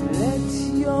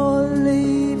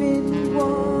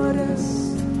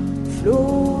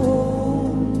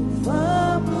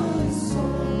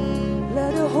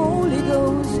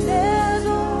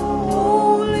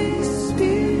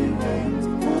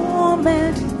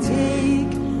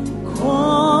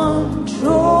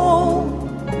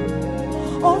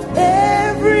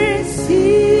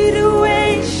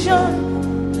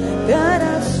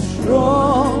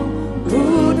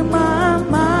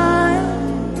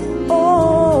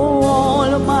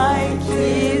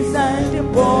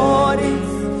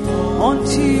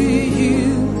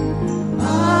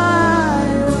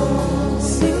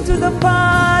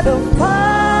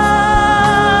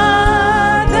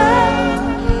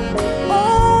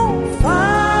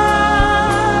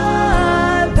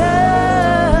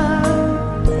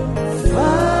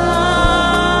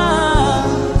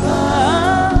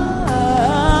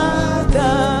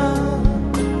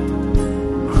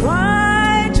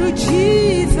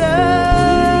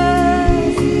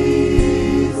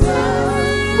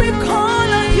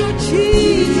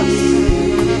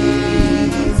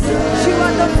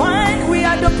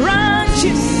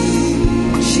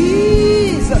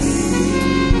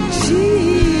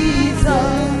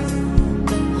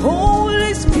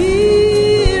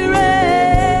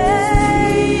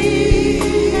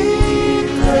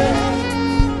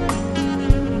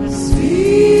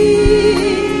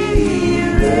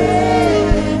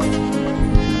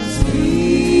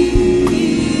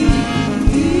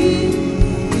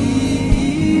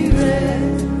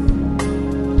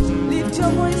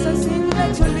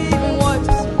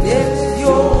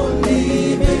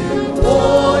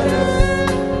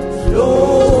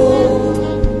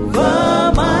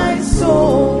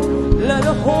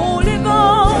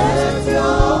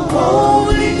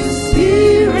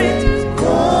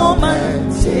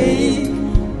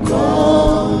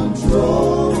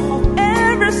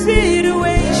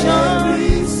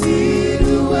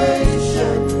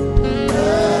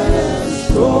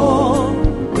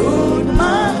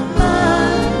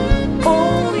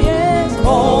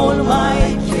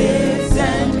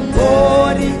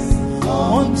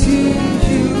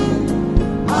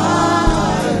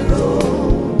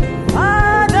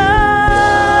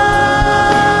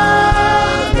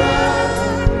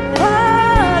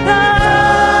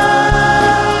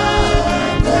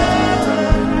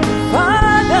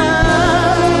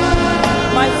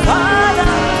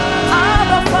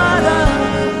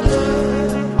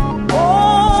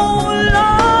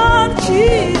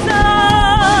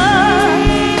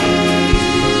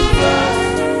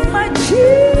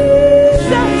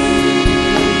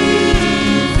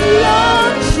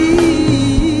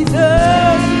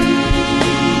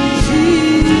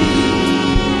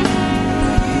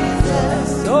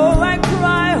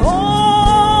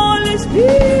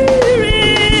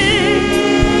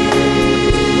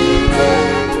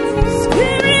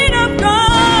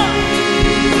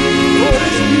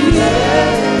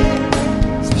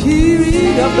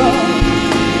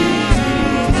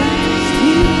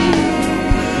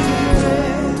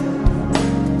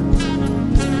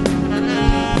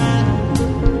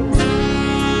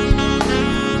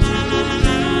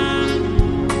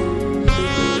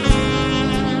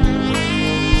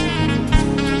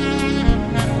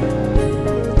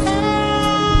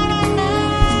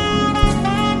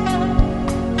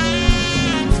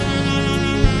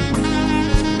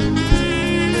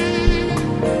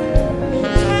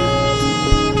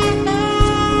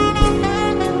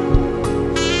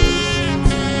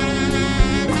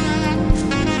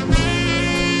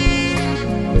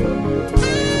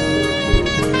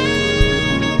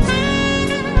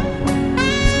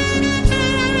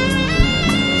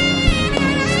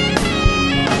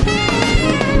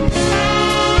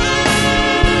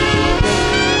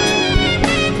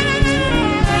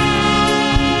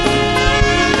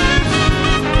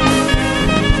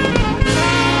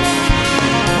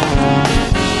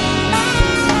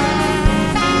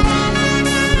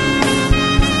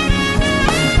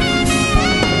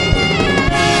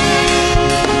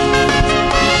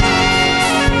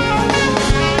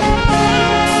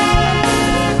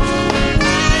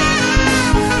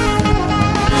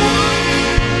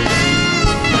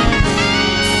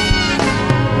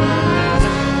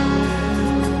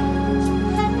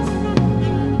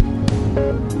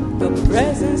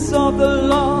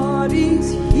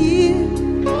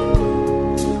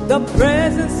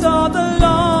 presence of the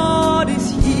Lord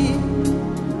is here.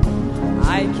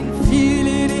 I can feel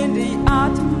it in the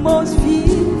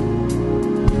atmosphere.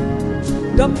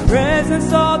 The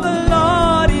presence of the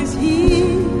Lord is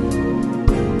here.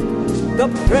 The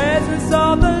presence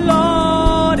of the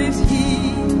Lord is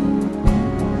here.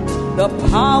 The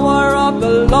power of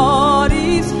the Lord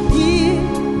is here.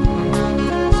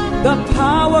 The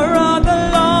power of the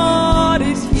Lord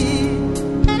is here.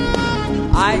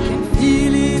 I can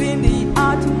feel it in the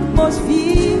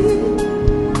atmosphere.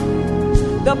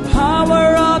 The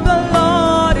power of the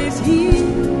Lord is here.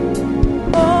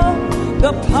 Oh,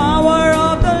 the power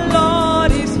of the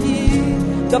Lord is here.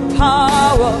 The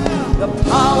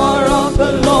power of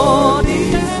the Lord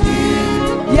is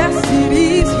here. Yes, it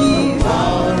is here. The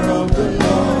power of the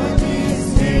Lord is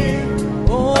here.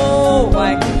 Oh,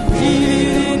 I can feel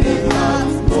it in the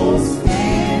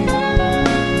atmosphere.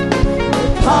 The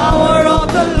power of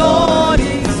the Lord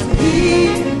is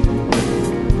here.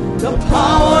 The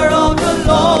power of the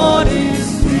Lord is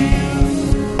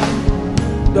here.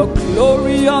 The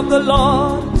glory of the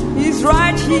Lord is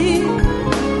right here.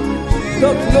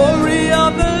 The glory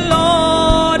of the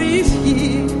Lord is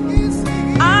here.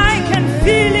 I can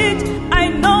feel it. I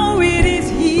know it is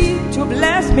here to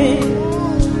bless me.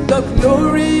 The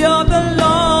glory of the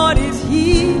Lord is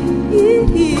here.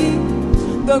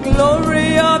 The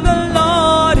glory of the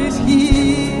Lord is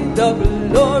here. The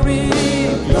glory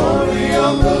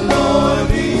of the Lord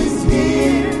is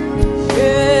here.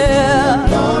 Yeah. The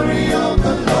glory of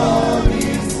the Lord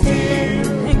is here.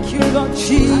 Thank you, Lord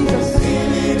Jesus.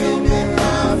 Feel it in the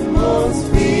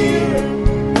atmosphere.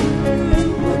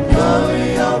 The glory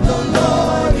of the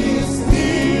Lord is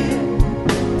here.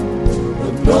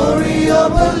 The glory of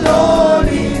the Lord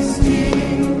is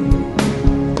here.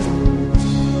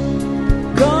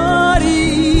 God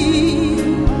is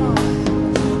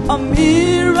a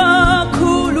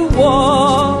miracle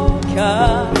worker.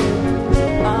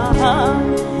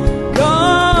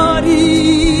 God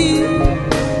is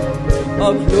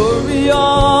a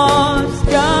glorious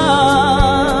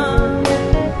God.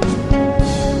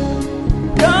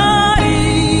 God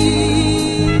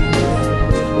is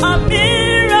a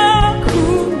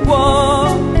miracle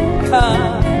worker.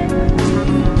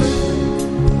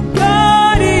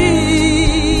 God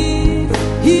is,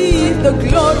 He's the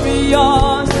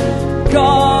glorious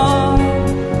God.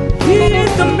 He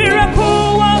is the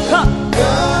miracle worker.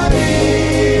 God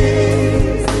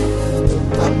is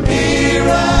a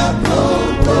miracle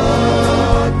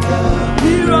worker.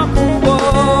 Miracle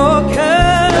worker.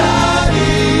 God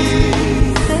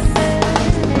is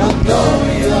a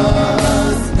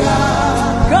glorious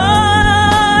God.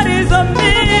 God is a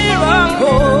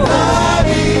miracle. God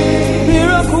is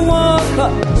miracle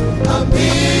worker. A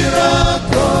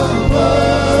miracle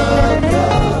worker.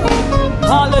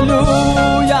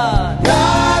 Hallelujah.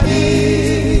 God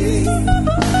is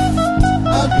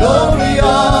a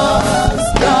glorious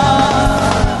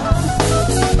God.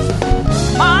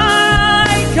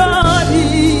 My God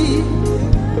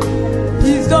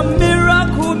is the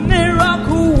miracle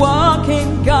working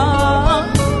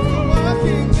God.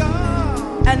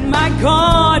 And my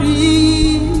God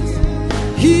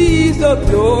He's the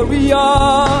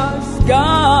glorious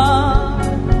God.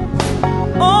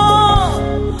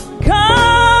 Oh,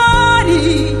 God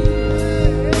is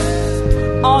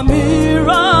a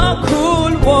miracle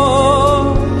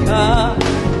worker.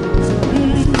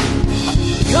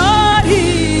 God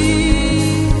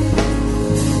is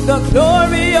the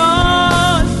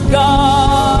glorious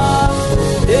God.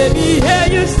 Let me hear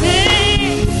you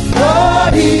sing.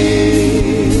 God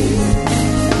is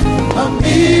a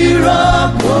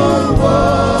miracle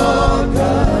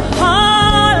worker.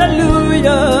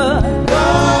 Hallelujah.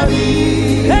 God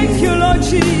is. Thank you, Lord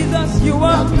Jesus. You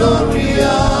are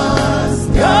glorious.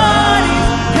 God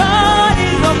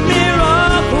is a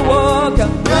miracle worker.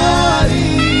 God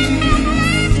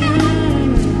is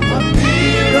a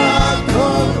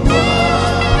miracle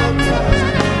worker.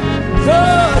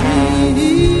 God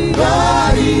is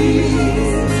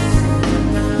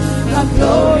a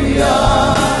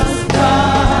glorious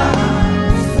God.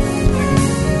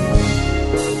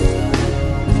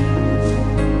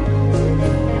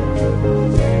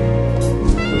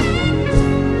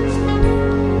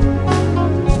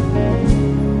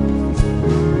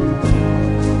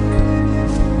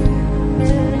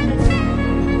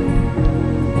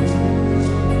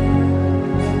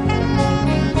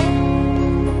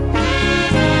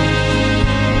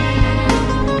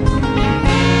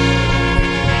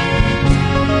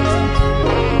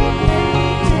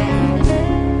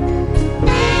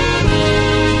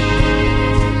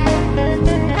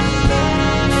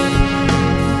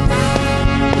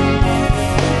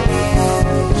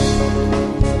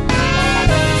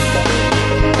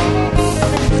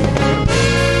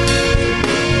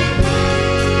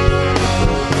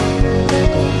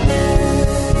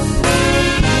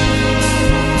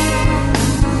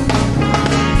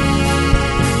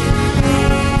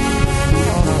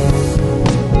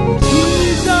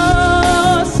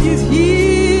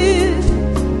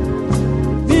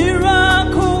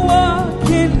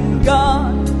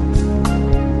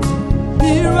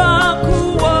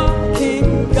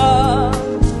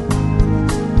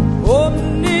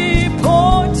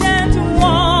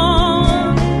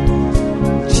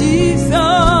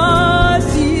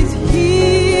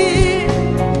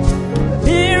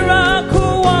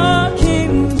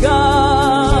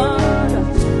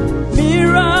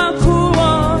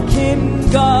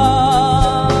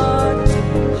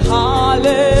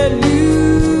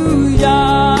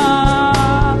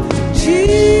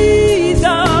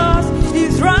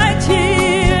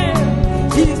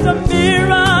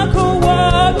 miracle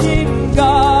working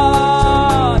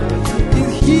God.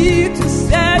 He's here to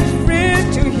set free,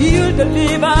 to heal,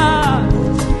 deliver.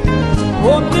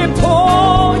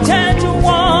 Omnipotent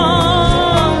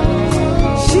one,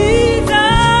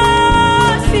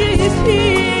 Jesus is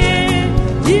here.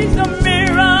 He's a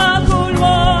miracle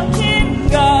working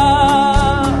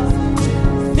God.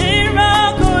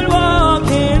 Miracle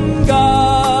working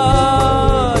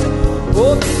God.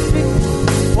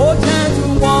 Omnipotent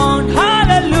one,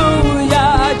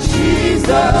 hallelujah.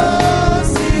 Jesus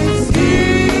is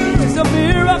here. He's a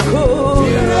miracle.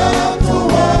 Miracle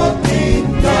working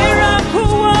God.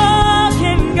 Miracle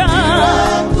working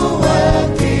God. Miracle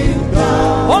working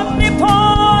God.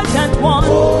 Omnipotent one.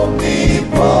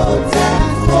 Omnipotent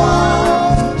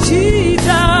one. Jesus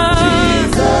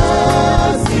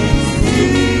is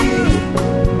here.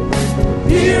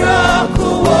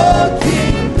 Miracle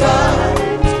working God.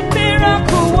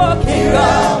 Miracle working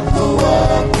God. Miracle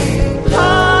working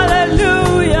God.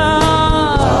 Hallelujah.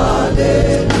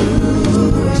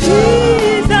 Hallelujah.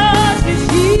 Jesus is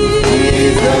here.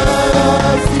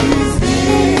 Jesus is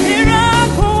here.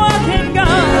 Miracle working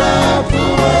God.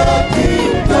 Miracle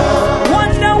working God.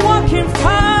 Wonder working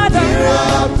Father.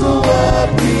 Miracle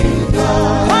working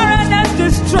God. Paradise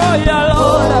destroyer,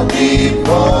 Lord.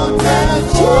 Omnipotent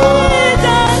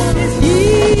Jesus is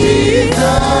here.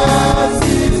 Jesus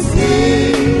is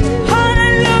here.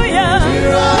 Hallelujah.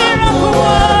 Miracle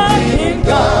working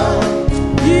God.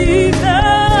 Jesus.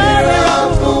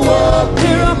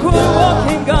 Miracle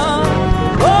working God.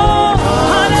 Oh,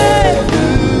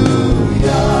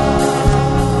 hallelujah.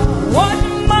 What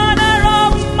manner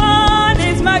of man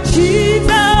is my Jesus?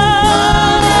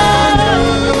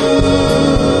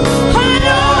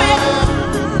 Hallelujah.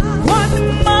 What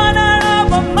manner of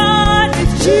a man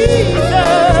is Jesus?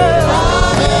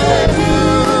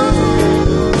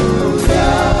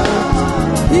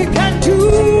 He can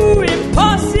do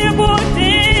impossible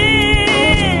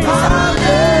things.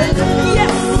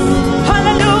 Yes.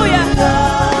 Hallelujah.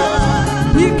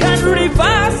 He can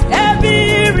reverse every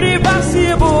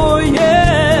irreversible.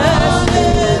 Yes.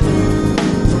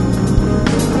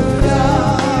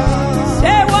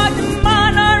 Say what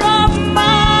manner of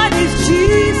man is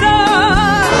Jesus?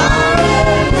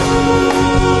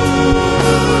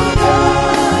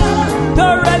 The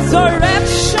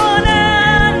resurrection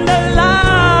and the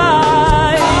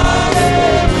life.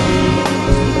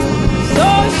 So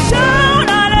shout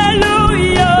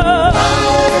hallelujah.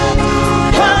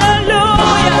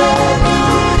 Hallelujah.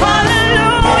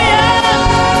 Hallelujah.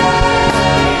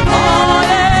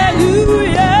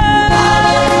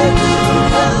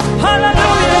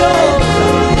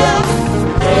 Hallelujah.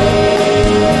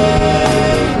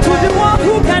 To the one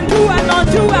who can do and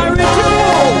undo and redo.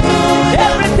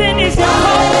 Everything is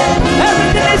impossible.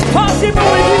 Everything is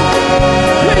possible with you.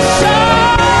 We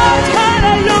shout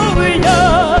hallelujah.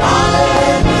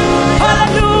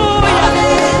 Hallelujah.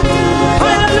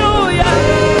 Hallelujah.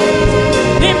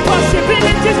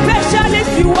 Impossibility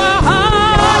specialist you are.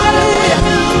 Hallelujah.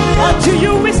 Unto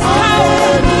you we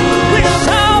shout. We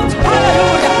shout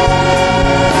hallelujah.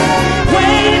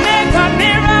 Waymaker,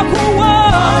 miracle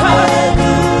worker.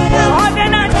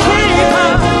 Covenant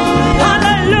keeper.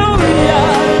 Hallelujah.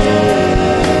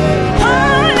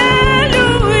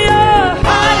 Hallelujah.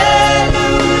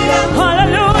 Hallelujah.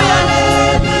 Hallelujah.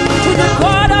 To the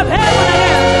God of heaven and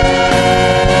earth.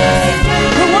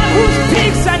 The one who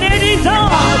speaks and it is on.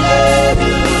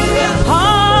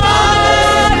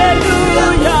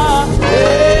 Hallelujah.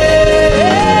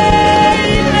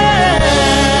 Amen.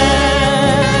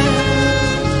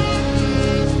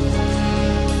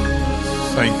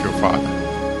 Thank you, Father.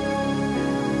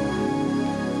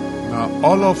 Now,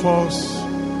 all of us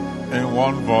in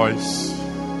one voice,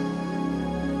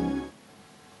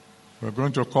 we're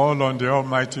going to call on the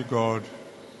Almighty God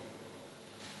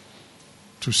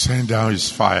to send down His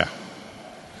fire.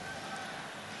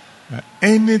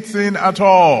 Anything at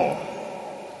all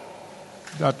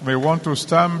that may want to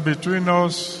stand between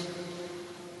us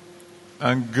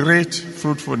and great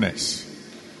fruitfulness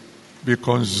be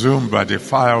consumed by the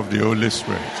fire of the Holy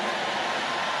Spirit.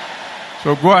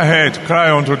 So go ahead,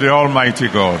 cry unto the Almighty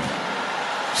God.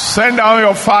 Send down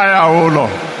your fire, O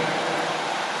Lord.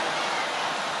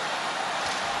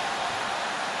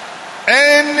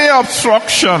 Any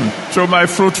obstruction to my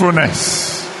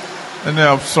fruitfulness, any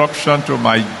obstruction to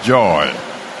my joy,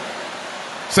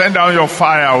 send down your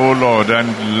fire, O Lord,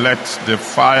 and let the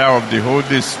fire of the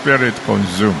Holy Spirit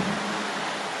consume.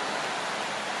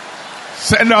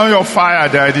 Send down your fire,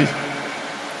 Daddy.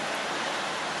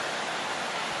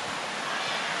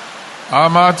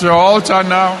 I'm at your altar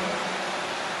now,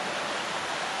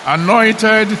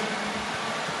 anointed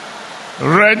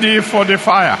ready for the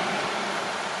fire.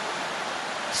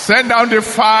 Send down the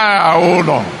fire, O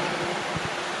Lord.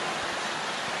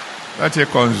 Let it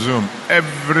consume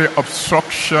every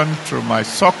obstruction to my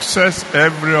success,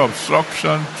 every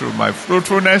obstruction to my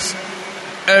fruitfulness,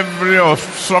 every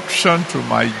obstruction to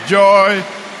my joy,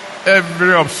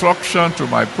 every obstruction to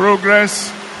my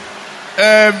progress,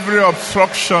 every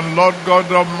obstruction, Lord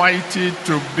God Almighty,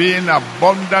 to being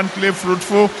abundantly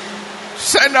fruitful.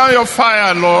 Send out your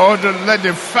fire, Lord, and let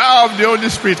the fire of the Holy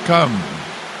Spirit come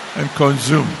and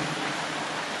consume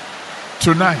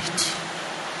tonight.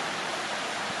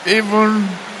 Even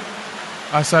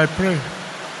as I pray,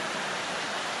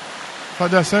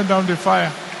 Father, send down the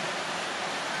fire.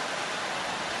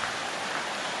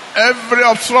 Every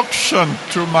obstruction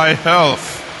to my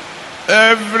health,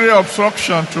 every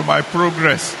obstruction to my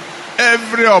progress,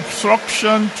 every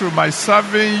obstruction to my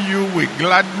serving you with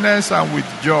gladness and with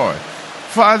joy,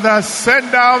 Father,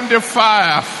 send down the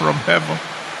fire from heaven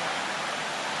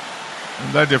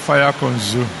and let the fire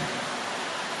consume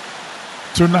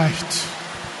tonight.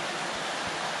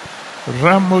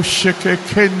 Ramo sheke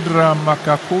kendra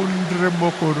makakundre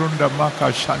mokorunda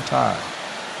makashanta.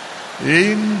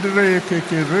 Indre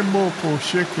keke remoko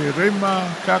sheke rema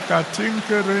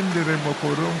kakatinke rendere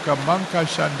mokorunka manka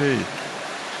shande.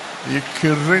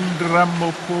 Ikirendra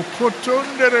moko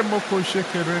kotondere moko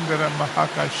sheke rendera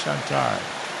mahaka shanta.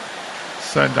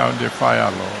 Send down the fire,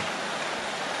 Lord.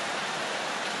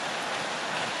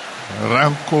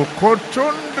 Ranko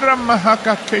kotondra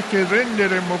mahaka keke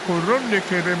rendere moko ronde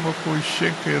kere moko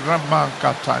sheke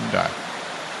ramanka tanda.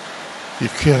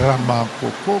 Ikirama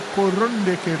koko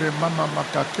ronde kere mama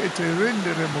makakete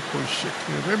rendere moko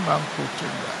sheke remanko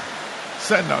tunda.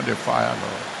 Send down the fire,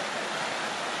 Lord.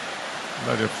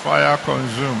 Let the fire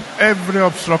consume every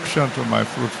obstruction to my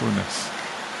fruitfulness,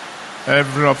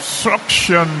 every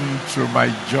obstruction to my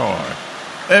joy,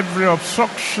 every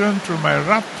obstruction to my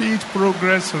rapid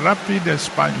progress, rapid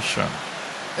expansion,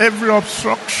 every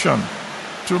obstruction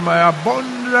to my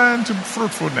abundant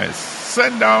fruitfulness.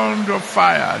 Send down the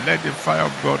fire. Let the fire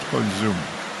of God consume.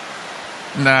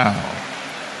 Now,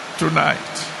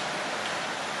 tonight,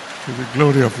 to the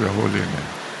glory of your holy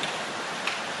name.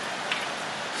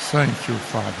 Thank you,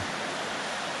 Father.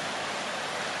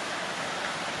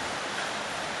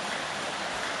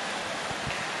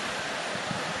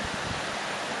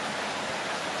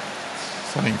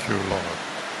 Thank you, Lord.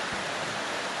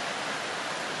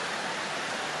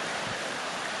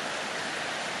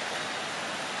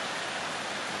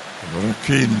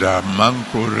 Kinda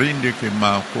manko rinde ke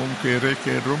manko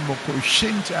reke rumo ko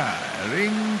shinja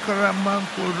rinkra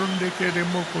manko runde ke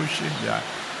remo ko shinja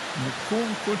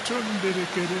mukunko tunde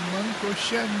ke manko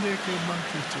shende ke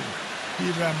mankite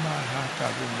hirama haka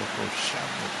rumo ko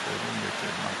shamo ko runde ke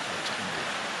manko tunde.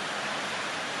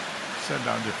 Send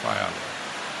down the fire, Lord.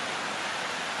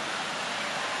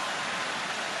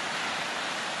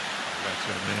 Let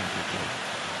your name be glorified.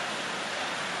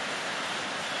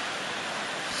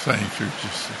 Thank you,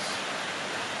 Jesus.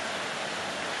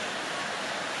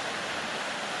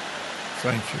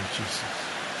 Thank you, Jesus.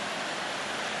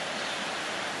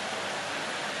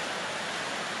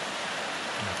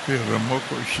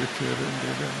 Ramoko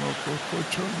shikerende moko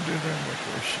kochondere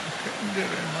moko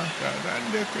shikendere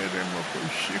makarande kere moko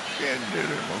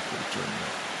shikendere moko chonde.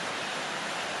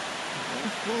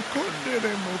 Moko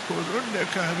kondere moko ronde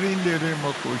karindere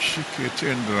moko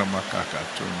shiketendra makaka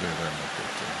tondere moko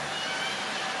chonde.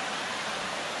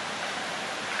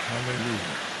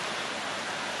 Hallelujah.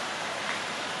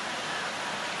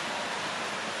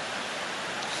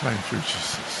 Thank you,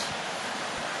 Jesus.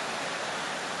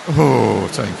 Oh,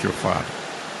 thank you, Father.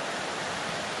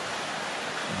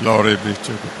 Glory be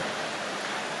to God.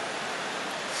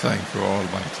 Thank you,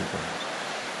 Almighty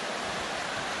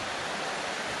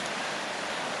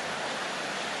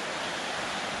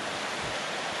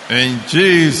God. In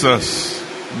Jesus'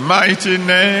 mighty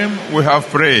name we have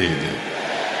prayed.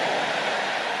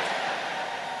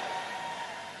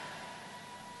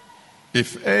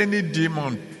 If any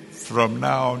demon from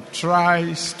now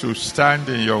tries to stand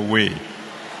in your way,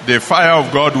 the fire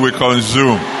of God will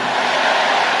consume.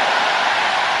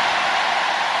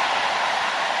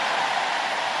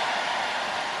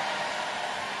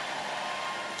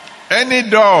 Any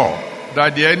door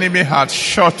that the enemy had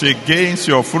shut against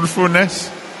your fruitfulness,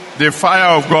 the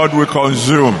fire of God will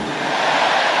consume.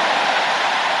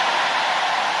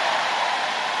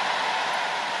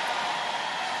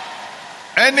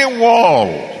 Any wall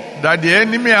that the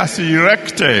enemy has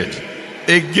erected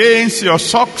against your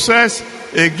success,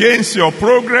 against your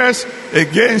progress,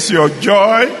 against your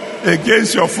joy,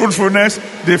 against your fruitfulness,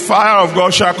 the fire of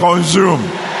God shall consume.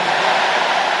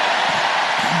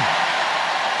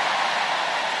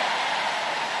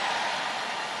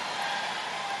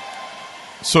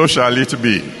 So shall it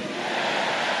be.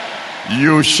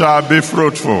 You shall be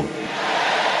fruitful.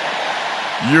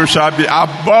 You shall be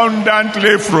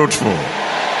abundantly fruitful.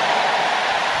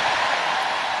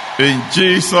 In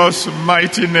Jesus'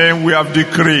 mighty name we have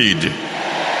decreed.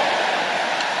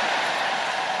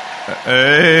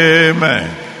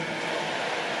 Amen.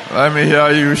 Let me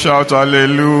hear you shout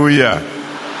hallelujah.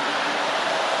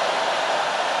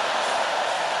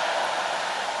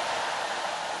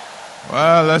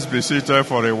 Well, let's be seated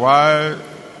for a while.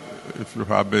 If you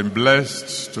have been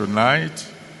blessed tonight,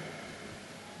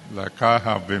 like I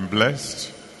have been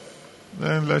blessed,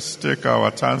 then let's take our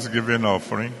Thanksgiving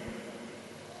offering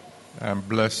and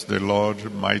bless the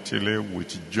Lord mightily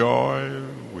with joy,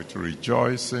 with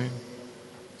rejoicing,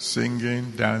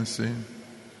 singing, dancing,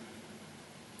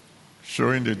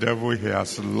 showing the devil he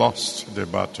has lost the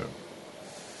battle.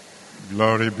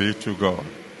 Glory be to God.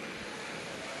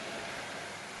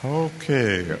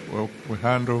 Okay, well, we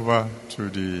hand over to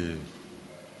the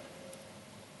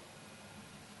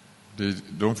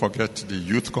don't forget the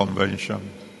youth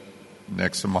convention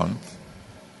next month.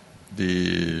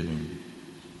 The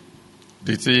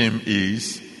theme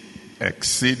is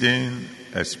exceeding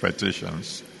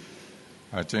expectations.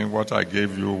 I think what I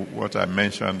gave you, what I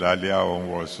mentioned earlier on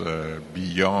was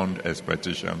beyond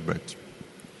expectation, but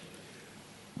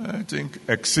I think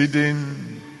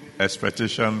exceeding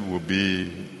expectation will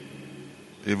be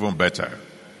even better.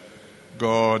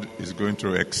 God is going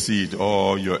to exceed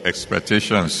all your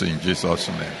expectations in Jesus'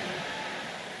 name.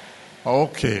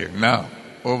 Okay, now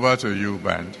over to you,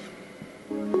 band.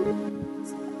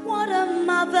 What a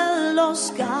marvelous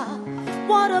God,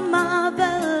 what a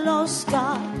marvelous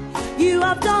God. You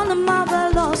have done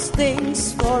marvelous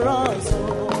things for us.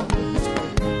 Oh.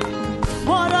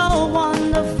 What a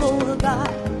wonderful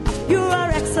God. You are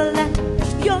excellent.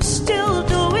 You're still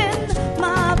doing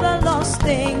marvelous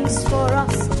things for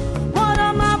us. What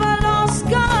a marvelous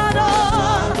God,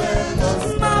 oh,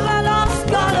 marvelous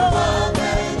God, oh,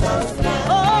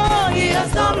 oh, He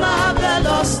has done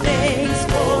marvelous things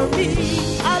for me.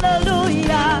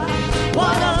 Hallelujah.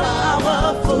 What a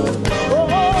powerful,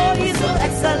 oh, He's so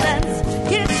excellent.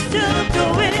 He's still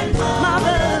doing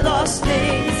marvelous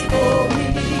things for me.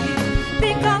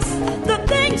 Because the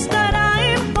things that are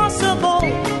impossible,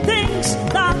 things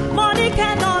that money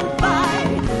cannot buy,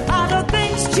 are the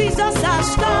things Jesus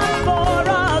has done for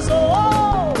us.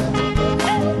 Oh,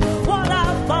 hey, what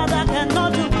our Father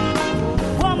cannot do,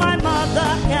 what my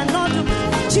mother cannot do,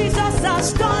 Jesus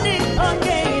has done it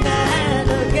again and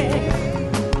again.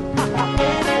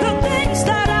 The things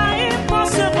that are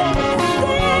impossible,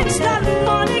 things that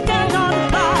money cannot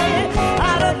buy,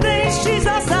 are the things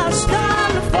Jesus has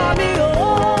done for me. Oh,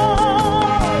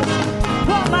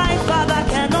 what my Father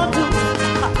cannot do,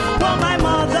 what my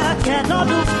mother cannot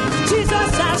do,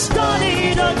 Jesus has done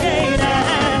it again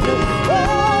and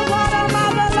oh, what a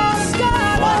marvelous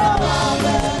God.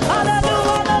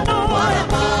 Hallelujah, hallelujah.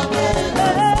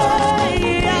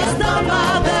 He has done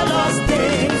marvelous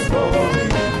things for me.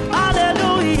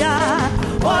 Hallelujah.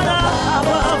 What a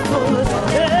powerful,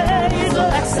 He's so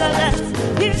excellent.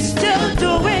 He's still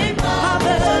doing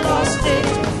marvelous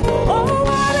things. Oh,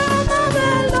 what a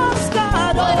marvelous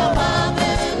God. Oh,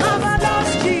 marvelous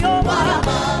Jehovah.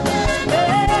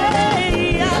 He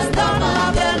has done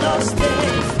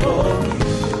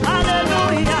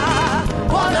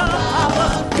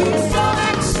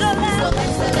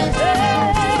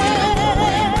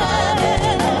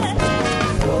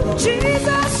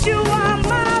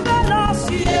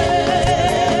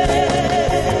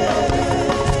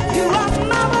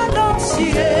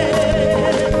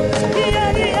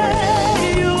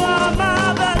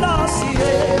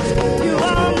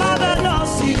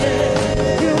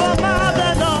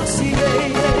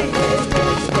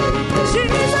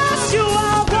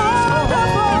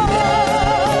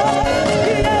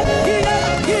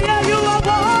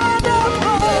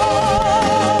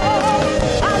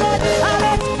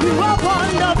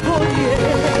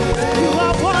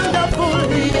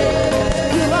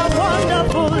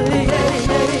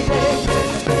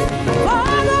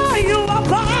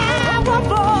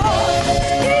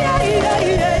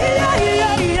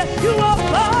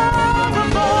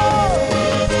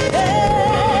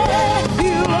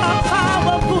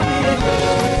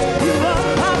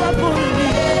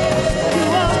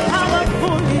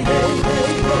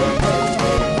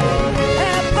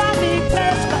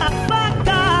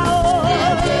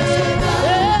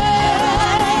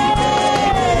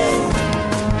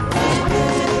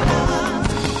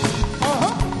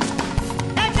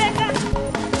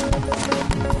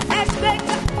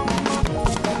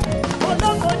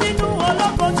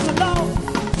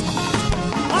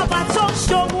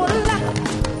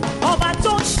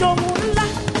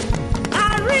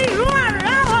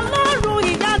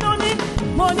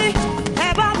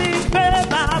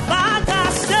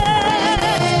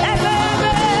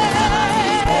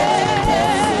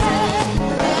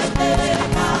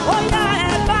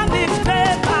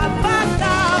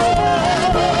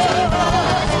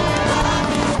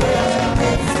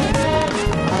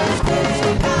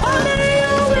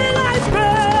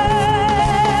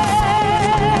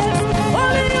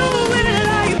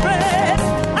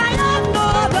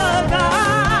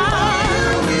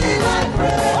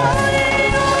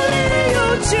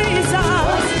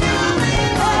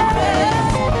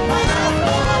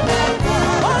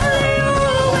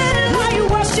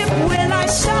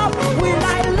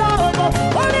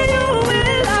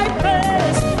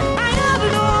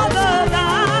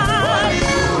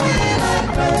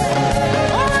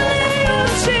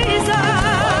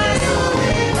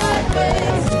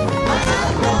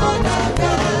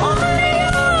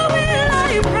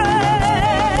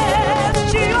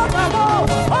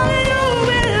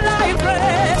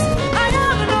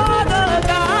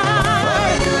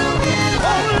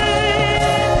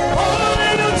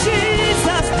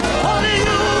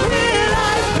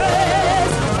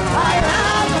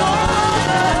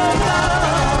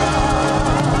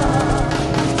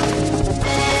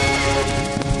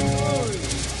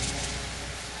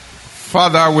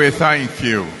Father, we thank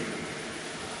you.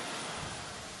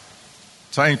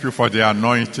 Thank you for the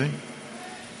anointing.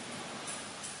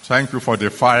 Thank you for the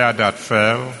fire that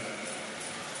fell.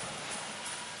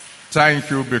 Thank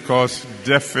you because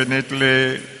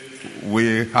definitely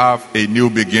we have a new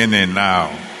beginning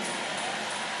now.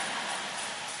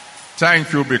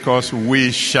 Thank you because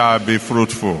we shall be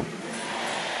fruitful.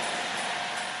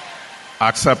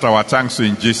 Accept our thanks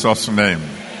in Jesus' name.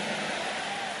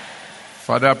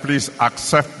 Father, please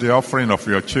accept the offering of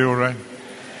your children.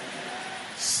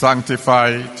 Sanctify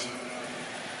it.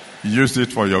 Use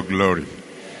it for your glory.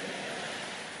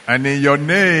 And in your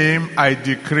name, I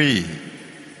decree,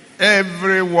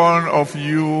 every one of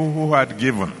you who had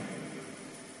given,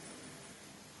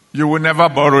 you will never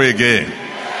borrow again.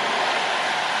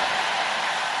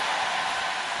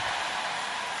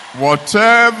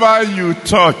 Whatever you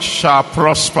touch shall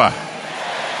prosper.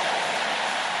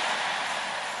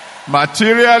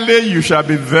 Materially, you shall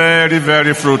be very,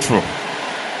 very fruitful.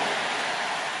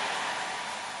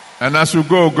 And as you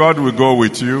go, God will go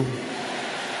with you.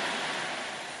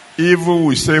 Evil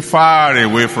will stay far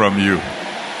away from you.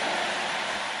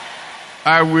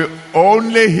 I will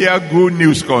only hear good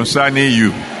news concerning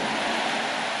you.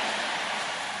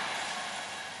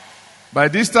 By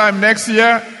this time next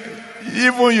year,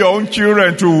 even your own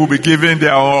children too will be giving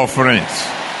their own offerings.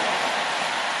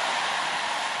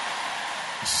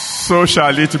 So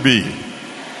shall it be.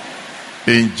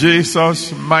 In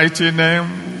Jesus' mighty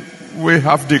name, we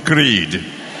have decreed.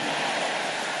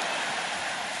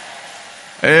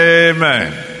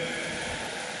 Amen.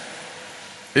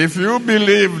 If you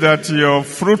believe that your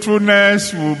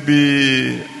fruitfulness will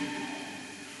be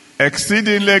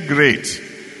exceedingly great,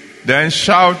 then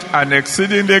shout an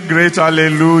exceedingly great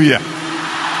hallelujah.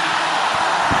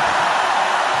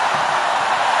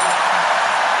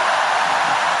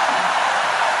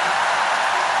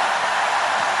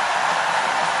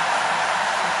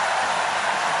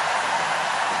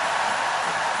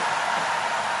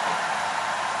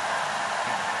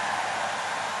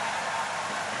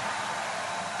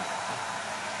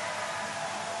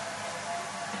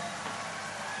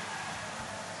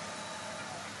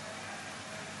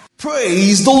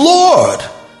 Praise the Lord!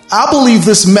 I believe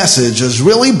this message has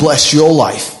really blessed your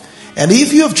life. And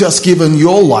if you have just given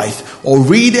your life or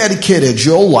rededicated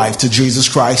your life to Jesus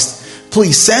Christ,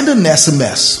 please send an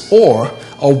SMS or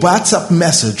a WhatsApp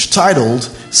message titled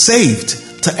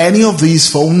Saved to any of these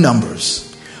phone numbers.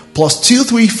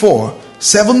 +234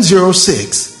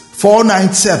 706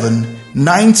 497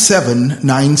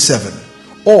 9797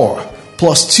 or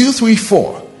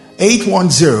 +234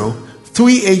 810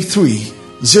 383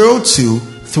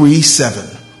 0237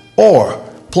 or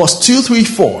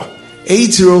 +234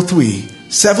 803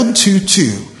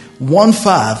 722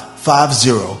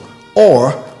 1550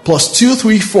 or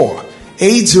 +234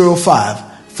 805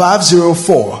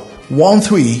 504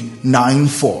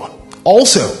 1394.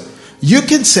 Also, you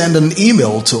can send an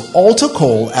email to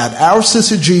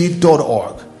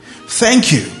altarcall@rccg.org.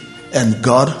 Thank you, and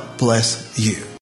God bless you.